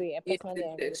agree. I It's a personally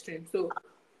bit agree. extreme. So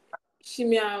she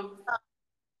may have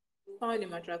found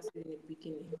him attractive in the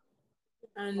beginning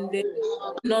and then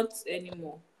not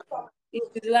anymore. It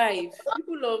is life.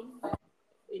 People love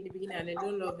in the beginning and they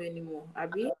don't love anymore.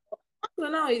 Abby. So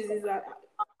now is his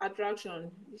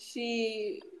attraction.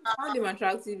 She found him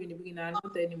attractive in the beginning and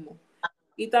not anymore.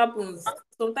 It happens.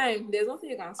 Sometimes there's nothing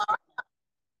you can scratch.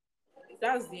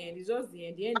 That's the end. It's just the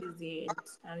end. The end is the end,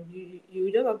 and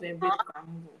you just have to embrace it and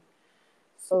move on.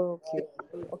 So Okay.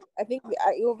 Okay. I think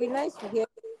it will be nice to hear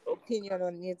your opinion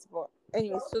on it. But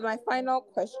anyway, so my final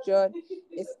question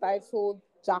is titled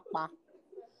Japa.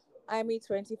 I'm a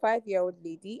 25-year-old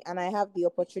lady and I have the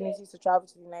opportunity to travel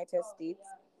to the United States,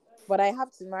 but I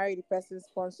have to marry the person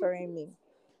sponsoring me.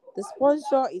 The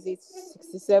sponsor is a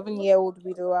 67-year-old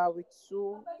widower with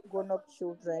two grown up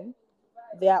children.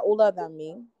 They are older than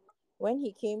me. When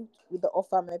he came with the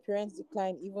offer, my parents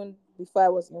declined even before I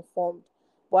was informed.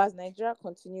 But as Nigeria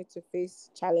continued to face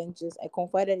challenges, I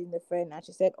confided in a friend and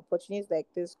she said opportunities like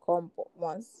this come but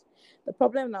once. The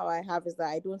problem now I have is that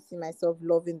I don't see myself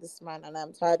loving this man and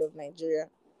I'm tired of Nigeria.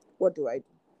 What do I do?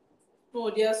 so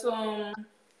there are some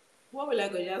what will I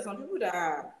go? There are some people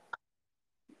that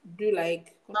do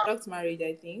like contract marriage.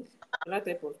 I think that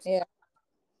type of thing. Yeah,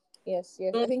 yes,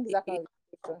 yes. I Don't think it's that think- kind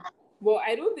of situation. But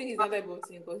I don't think it's that type of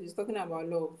thing because he's talking about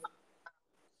love.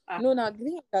 Ah, No, now the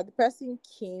thing is that the person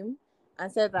came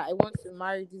and said that I want to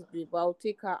marry this babe, but I'll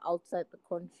take her outside the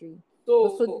country. But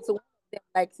so, so so one of them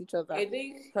likes each other. I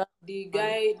think Her and-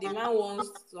 the man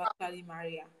wants to actually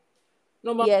marry her.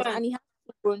 Number Yes, one, and he has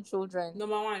two grown children.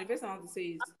 number one, the first thing I want to say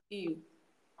is you.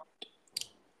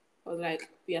 I was like,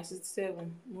 we are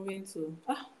 67, moving to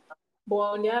but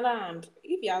on the other hand,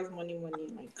 if he has money, like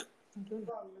I don't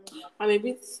know. I'm a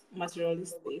bit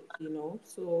materialistic,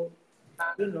 so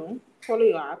I don't know. Follow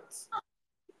your heart.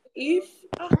 If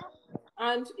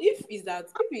and if is that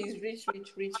if he is rich,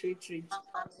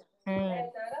 Mm.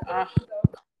 ah,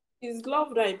 is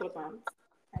love that important?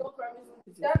 I don't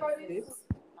think it is.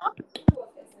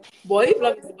 But if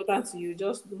love is important to you,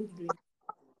 just don't do it.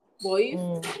 But if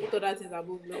Mm. put other things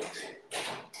above love,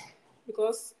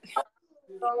 because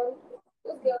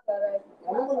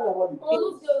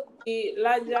the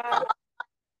larger,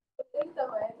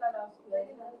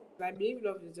 I believe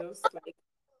love is just like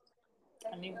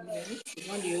an ingredient. It's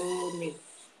not the whole meal.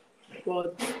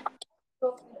 But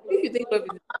if you think love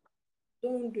is,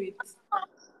 don't do it.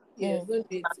 Yes, Mm. don't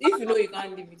do it. If you know you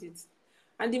can't live with it,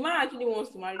 and the man actually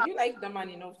wants to marry, you like the man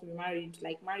enough to be married,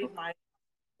 like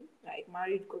like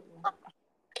married couple.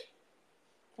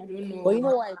 I don't But you know.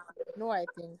 know what? You know what I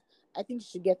think? I think she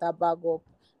should get her bag up.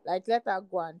 Like let her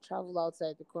go and travel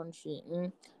outside the country.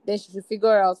 Mm. Then she should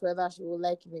figure out whether she will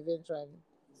like him eventually.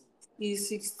 He's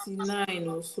 69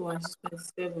 or so, and she's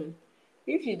 27.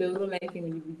 If she doesn't like him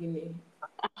in the beginning,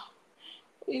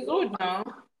 he's old now.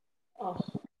 Oh.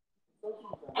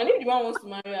 And if the man wants to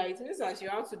marry her, it means that she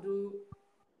have to do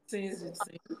things with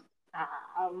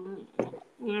him.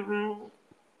 Mhm.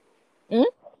 Mm?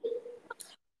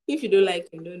 If you don't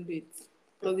like him, don't do it.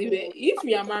 Because if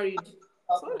we are married,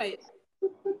 it's not like,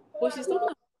 but she's talking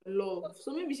about love,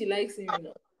 so maybe she likes him,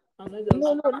 I'm not No, just.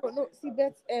 no, no, no. See,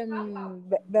 but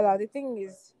Bella, the thing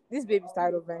is, this baby's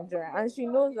tired of Nigeria, and she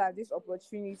knows that this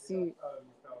opportunity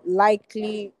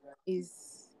likely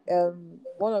is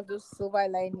one of those silver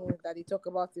linings that they talk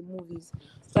about in movies.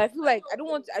 So I feel like I don't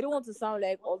want to sound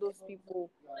like all those people.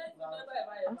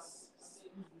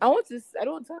 I don't want to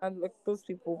sound like those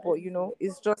people, but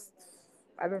it's just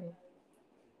I don't know.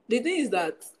 The thing is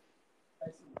that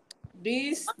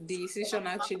this decision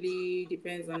actually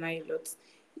depends on her a lot.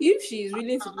 If she is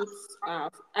willing to put,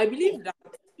 I believe that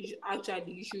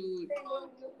actually you should,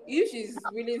 if she's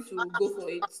willing to go for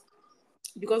it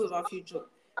because of her future,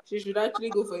 she should actually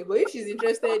go for it. But if she's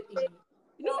interested in,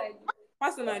 you know,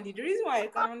 personally, the reason why I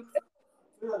can't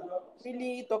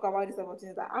really talk about this about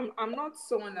is that I'm not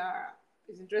someone that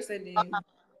is interested in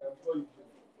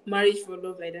marriage for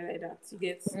love like that. You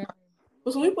get,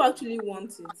 but some people actually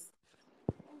want it.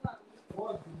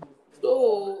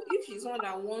 So if she's someone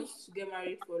that wants to get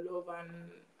married for love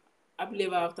and happily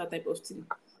ever after type of thing,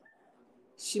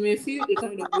 she may feel a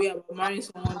kind of way about marrying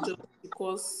someone just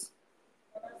because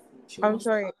she I'm wants to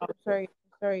sorry, have I'm love. sorry,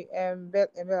 I'm sorry.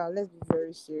 Bella, let's be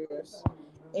very serious.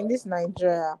 In this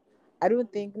Nigeria, I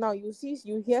don't think now you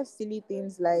hear silly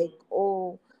things like,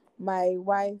 "Oh, my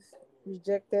wife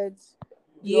rejected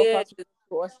the offer Yeah, to go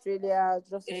to Australia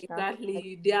just so she can come back."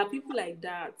 exactly. There are people like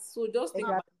that. So just think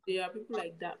about Exactly. it. There are people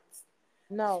like that.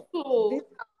 Now, this So,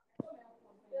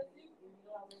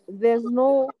 there's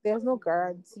no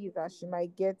guarantee that she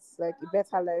might get like a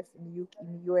better life in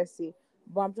the USA.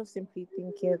 But I'm just simply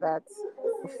thinking that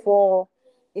for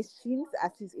it seems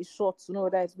at least a shot to know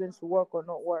whether it's going to work or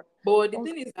not work. but the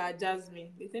Also, thing is that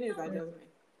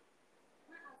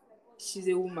she's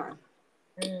a woman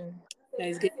mm, that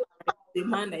is getting married. The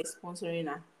man that is sponsoring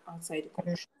her outside the mm,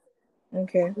 country.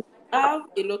 okay, I have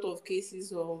a lot of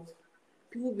cases of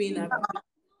people being abused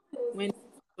when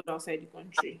they're outside the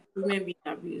country, women being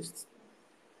abused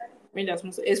when they're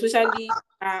sponsored. Especially,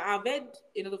 I've heard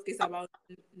a lot of cases about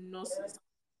nurses.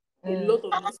 A mm, lot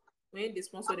of nurses when they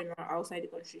sponsor them outside the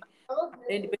country, and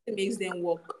then the person makes them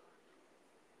work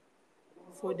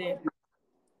for them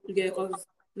to get because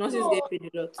nurses get paid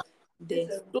a lot there.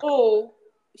 So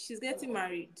she's getting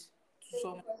married to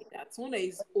someone like that, someone that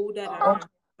is older than her,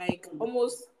 like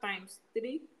almost times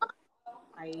three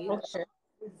her age. okay,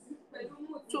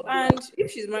 So, and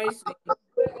if she's married to him,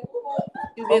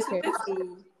 she'll be okay, expected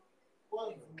to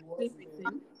sleep with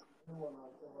him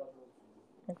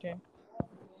okay.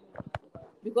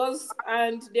 because,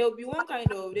 and there'll be one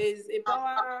kind of there's a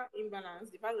power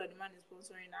imbalance. The fact that the man is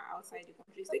sponsoring her outside the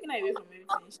country is taking her away from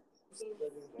everything.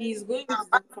 He's going with his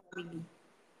own family.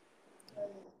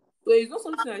 So it's not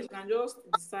something that she can just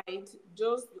decide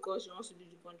just because she wants to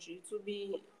leave the country. It will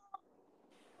be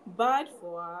bad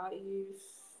for her if.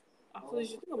 So you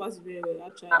should think about it very well,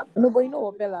 actually. No, but you know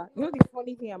what, Bella? You know the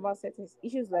funny thing about certain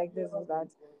issues like this is that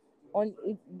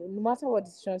no matter what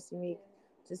decisions you make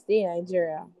to stay in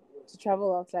Nigeria, to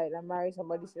travel outside and marry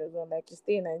somebody to your own, like to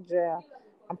stay in Nigeria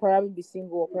and probably be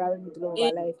single or probably be the love of Eh,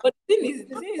 our life. but the Living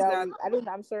thing is that that way, I don't.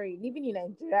 I'm sorry. Living in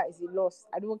Nigeria is a loss.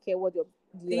 I don't care what you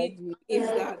the like thing doing. is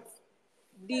that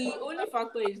the only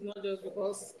factor is not just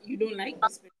because you don't like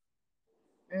this person.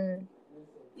 Mm.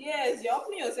 Yes, you're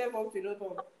opening yourself up to a lot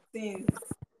of things.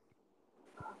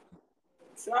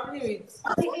 Traveling with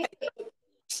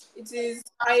it is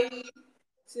I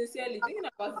sincerely thinking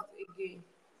about it again.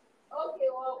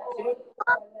 I don't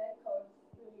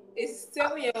a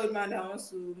 7 year old man that wants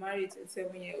to marry a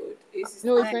 7 year old. A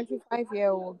No, it's 69.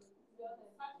 25-year-old.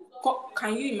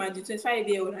 Can you imagine 25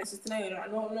 year old and 69 year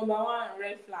old? No, number one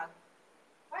red flag.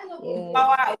 The Yeah.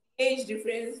 power, the age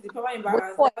difference, the power But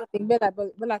imbalance. what I think, Bella,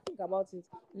 think about it.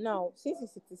 Now, since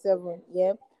he's 67,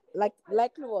 yeah, like the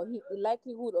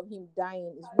likelihood of him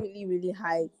dying is really, really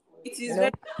high. It You is know.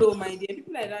 very low, my dear.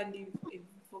 People like that live a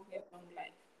fucking long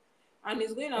life. And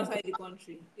he's going outside the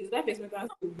country. His life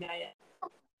expectancy will be higher.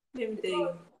 Let me tell you,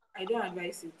 I don't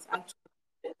advise it actually.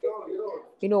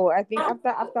 I think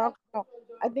no,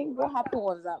 I think what happened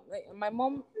was that like, my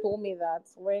mom told me that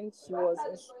when she was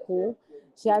in school,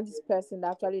 she had this person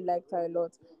that actually liked her a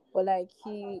lot. But like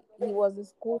he was in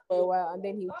school for a while and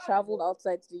then he traveled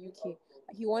outside to the UK.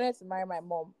 He wanted to marry my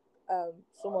mom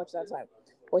so much that time.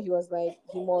 But he was like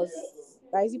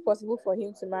is it possible for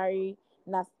him to marry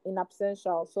in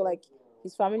absentia? So like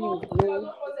his family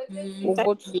Mm, will that,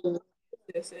 go to.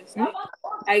 yes, yes,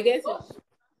 I get it.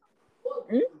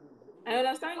 Hmm? I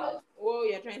understand what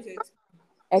you're trying to explain.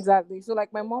 Exactly. So,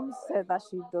 like, my mom said that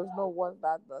she does not want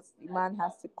that. The man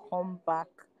has to come back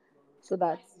so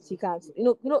that she can.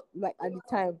 Like at the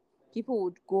time, people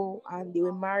would go and they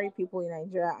will marry people in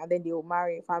Nigeria, and then they will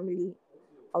marry a family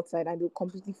outside, and they'll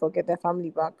completely forget their family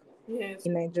back Yes.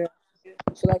 in Nigeria.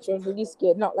 So, like, she was really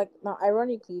scared. Now,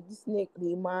 ironically, this snake,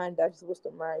 the man that she's supposed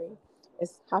to marry,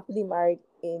 is happily married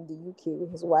in the UK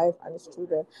with his wife and his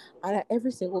children. And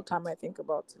every single time I think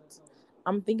about it,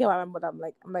 I'm thinking about my mother.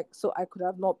 I'm like, so I could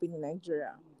have not been in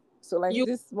Nigeria. So, like, You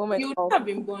this moment you would of, have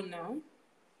been born now.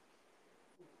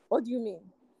 what do you mean?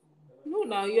 No,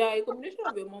 now you are a combination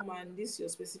of your mom and this your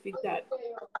specific dad.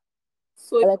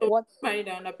 So if Like, you what? married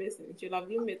another person, you'll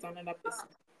have you met another person.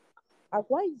 Like,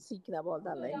 why are you thinking about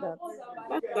that like that?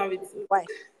 That's how it is. Why?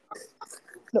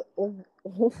 No.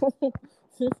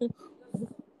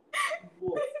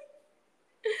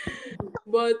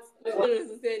 But no, no,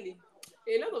 sincerely,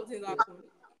 a lot of things happen.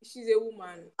 She's a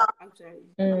woman, actually.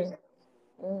 Mm,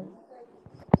 mm,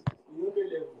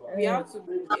 We mm. have to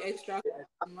be extra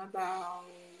no matter how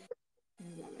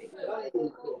things are like.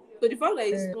 So the fact that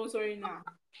he's sponsoring her,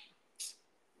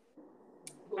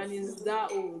 and he's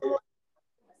that old,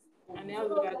 and he has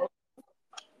like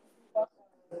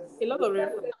a lot of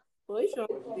red flags. But if you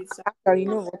want to date Actually, you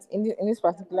know what? In this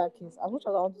particular case, as much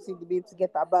as I want to see the babe to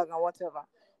get her bag and whatever,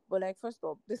 but like first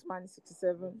off, this man is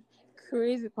 67,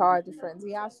 crazy power difference.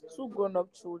 He has two grown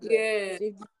up children. yeah, So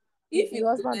if if the it's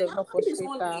husband like does not if it's frustrate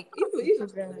one her, age, if the it's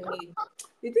children one will. age,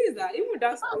 the thing is that even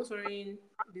that sponsoring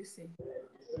this thing,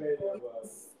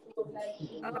 it's,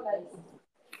 uh,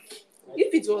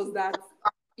 if it was that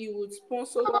he would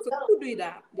sponsor, because some people do it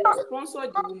that they will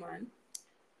sponsor the woman,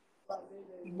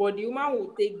 but the woman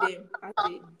will take them as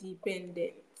a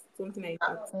dependent, something like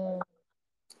that. Mm,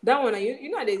 That one, you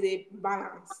know, there's a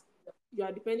balance. You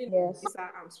are depending on yes. this,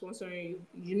 I'm sponsoring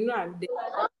you. You know, and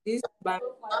this balance,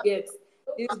 get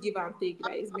this give and take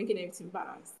that is making everything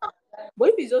balanced. But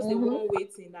if it's just a Mm-hmm. one way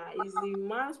thing, that is the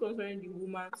man sponsoring the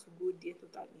woman to go there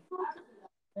totally,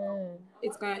 Mm.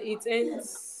 it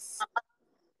ends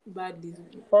badly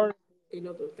Horrible. a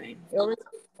lot of times. It always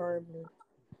horribly.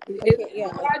 It Okay, yeah.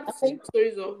 had I think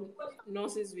stories of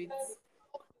nurses with,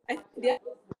 I think they had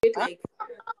like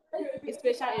a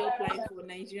special helpline for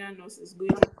Nigerian nurses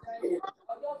going to,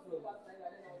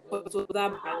 because it was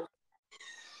that bad.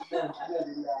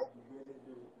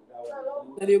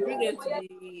 So they'll bring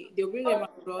them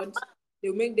abroad,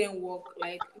 they'll make them work,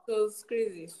 like it was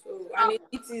crazy. So and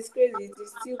it is crazy, it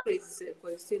is still crazy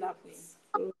because it's still happening.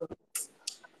 So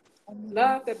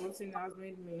that type of thing has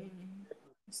made me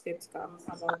skeptical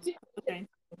about trying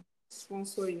to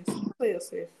sponsor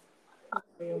yourself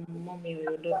for your mommy or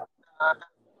your daughter.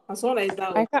 And someone like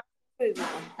that, I can't. so it's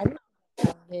better. I don't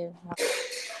think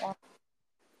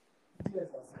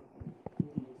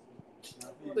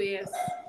So yes.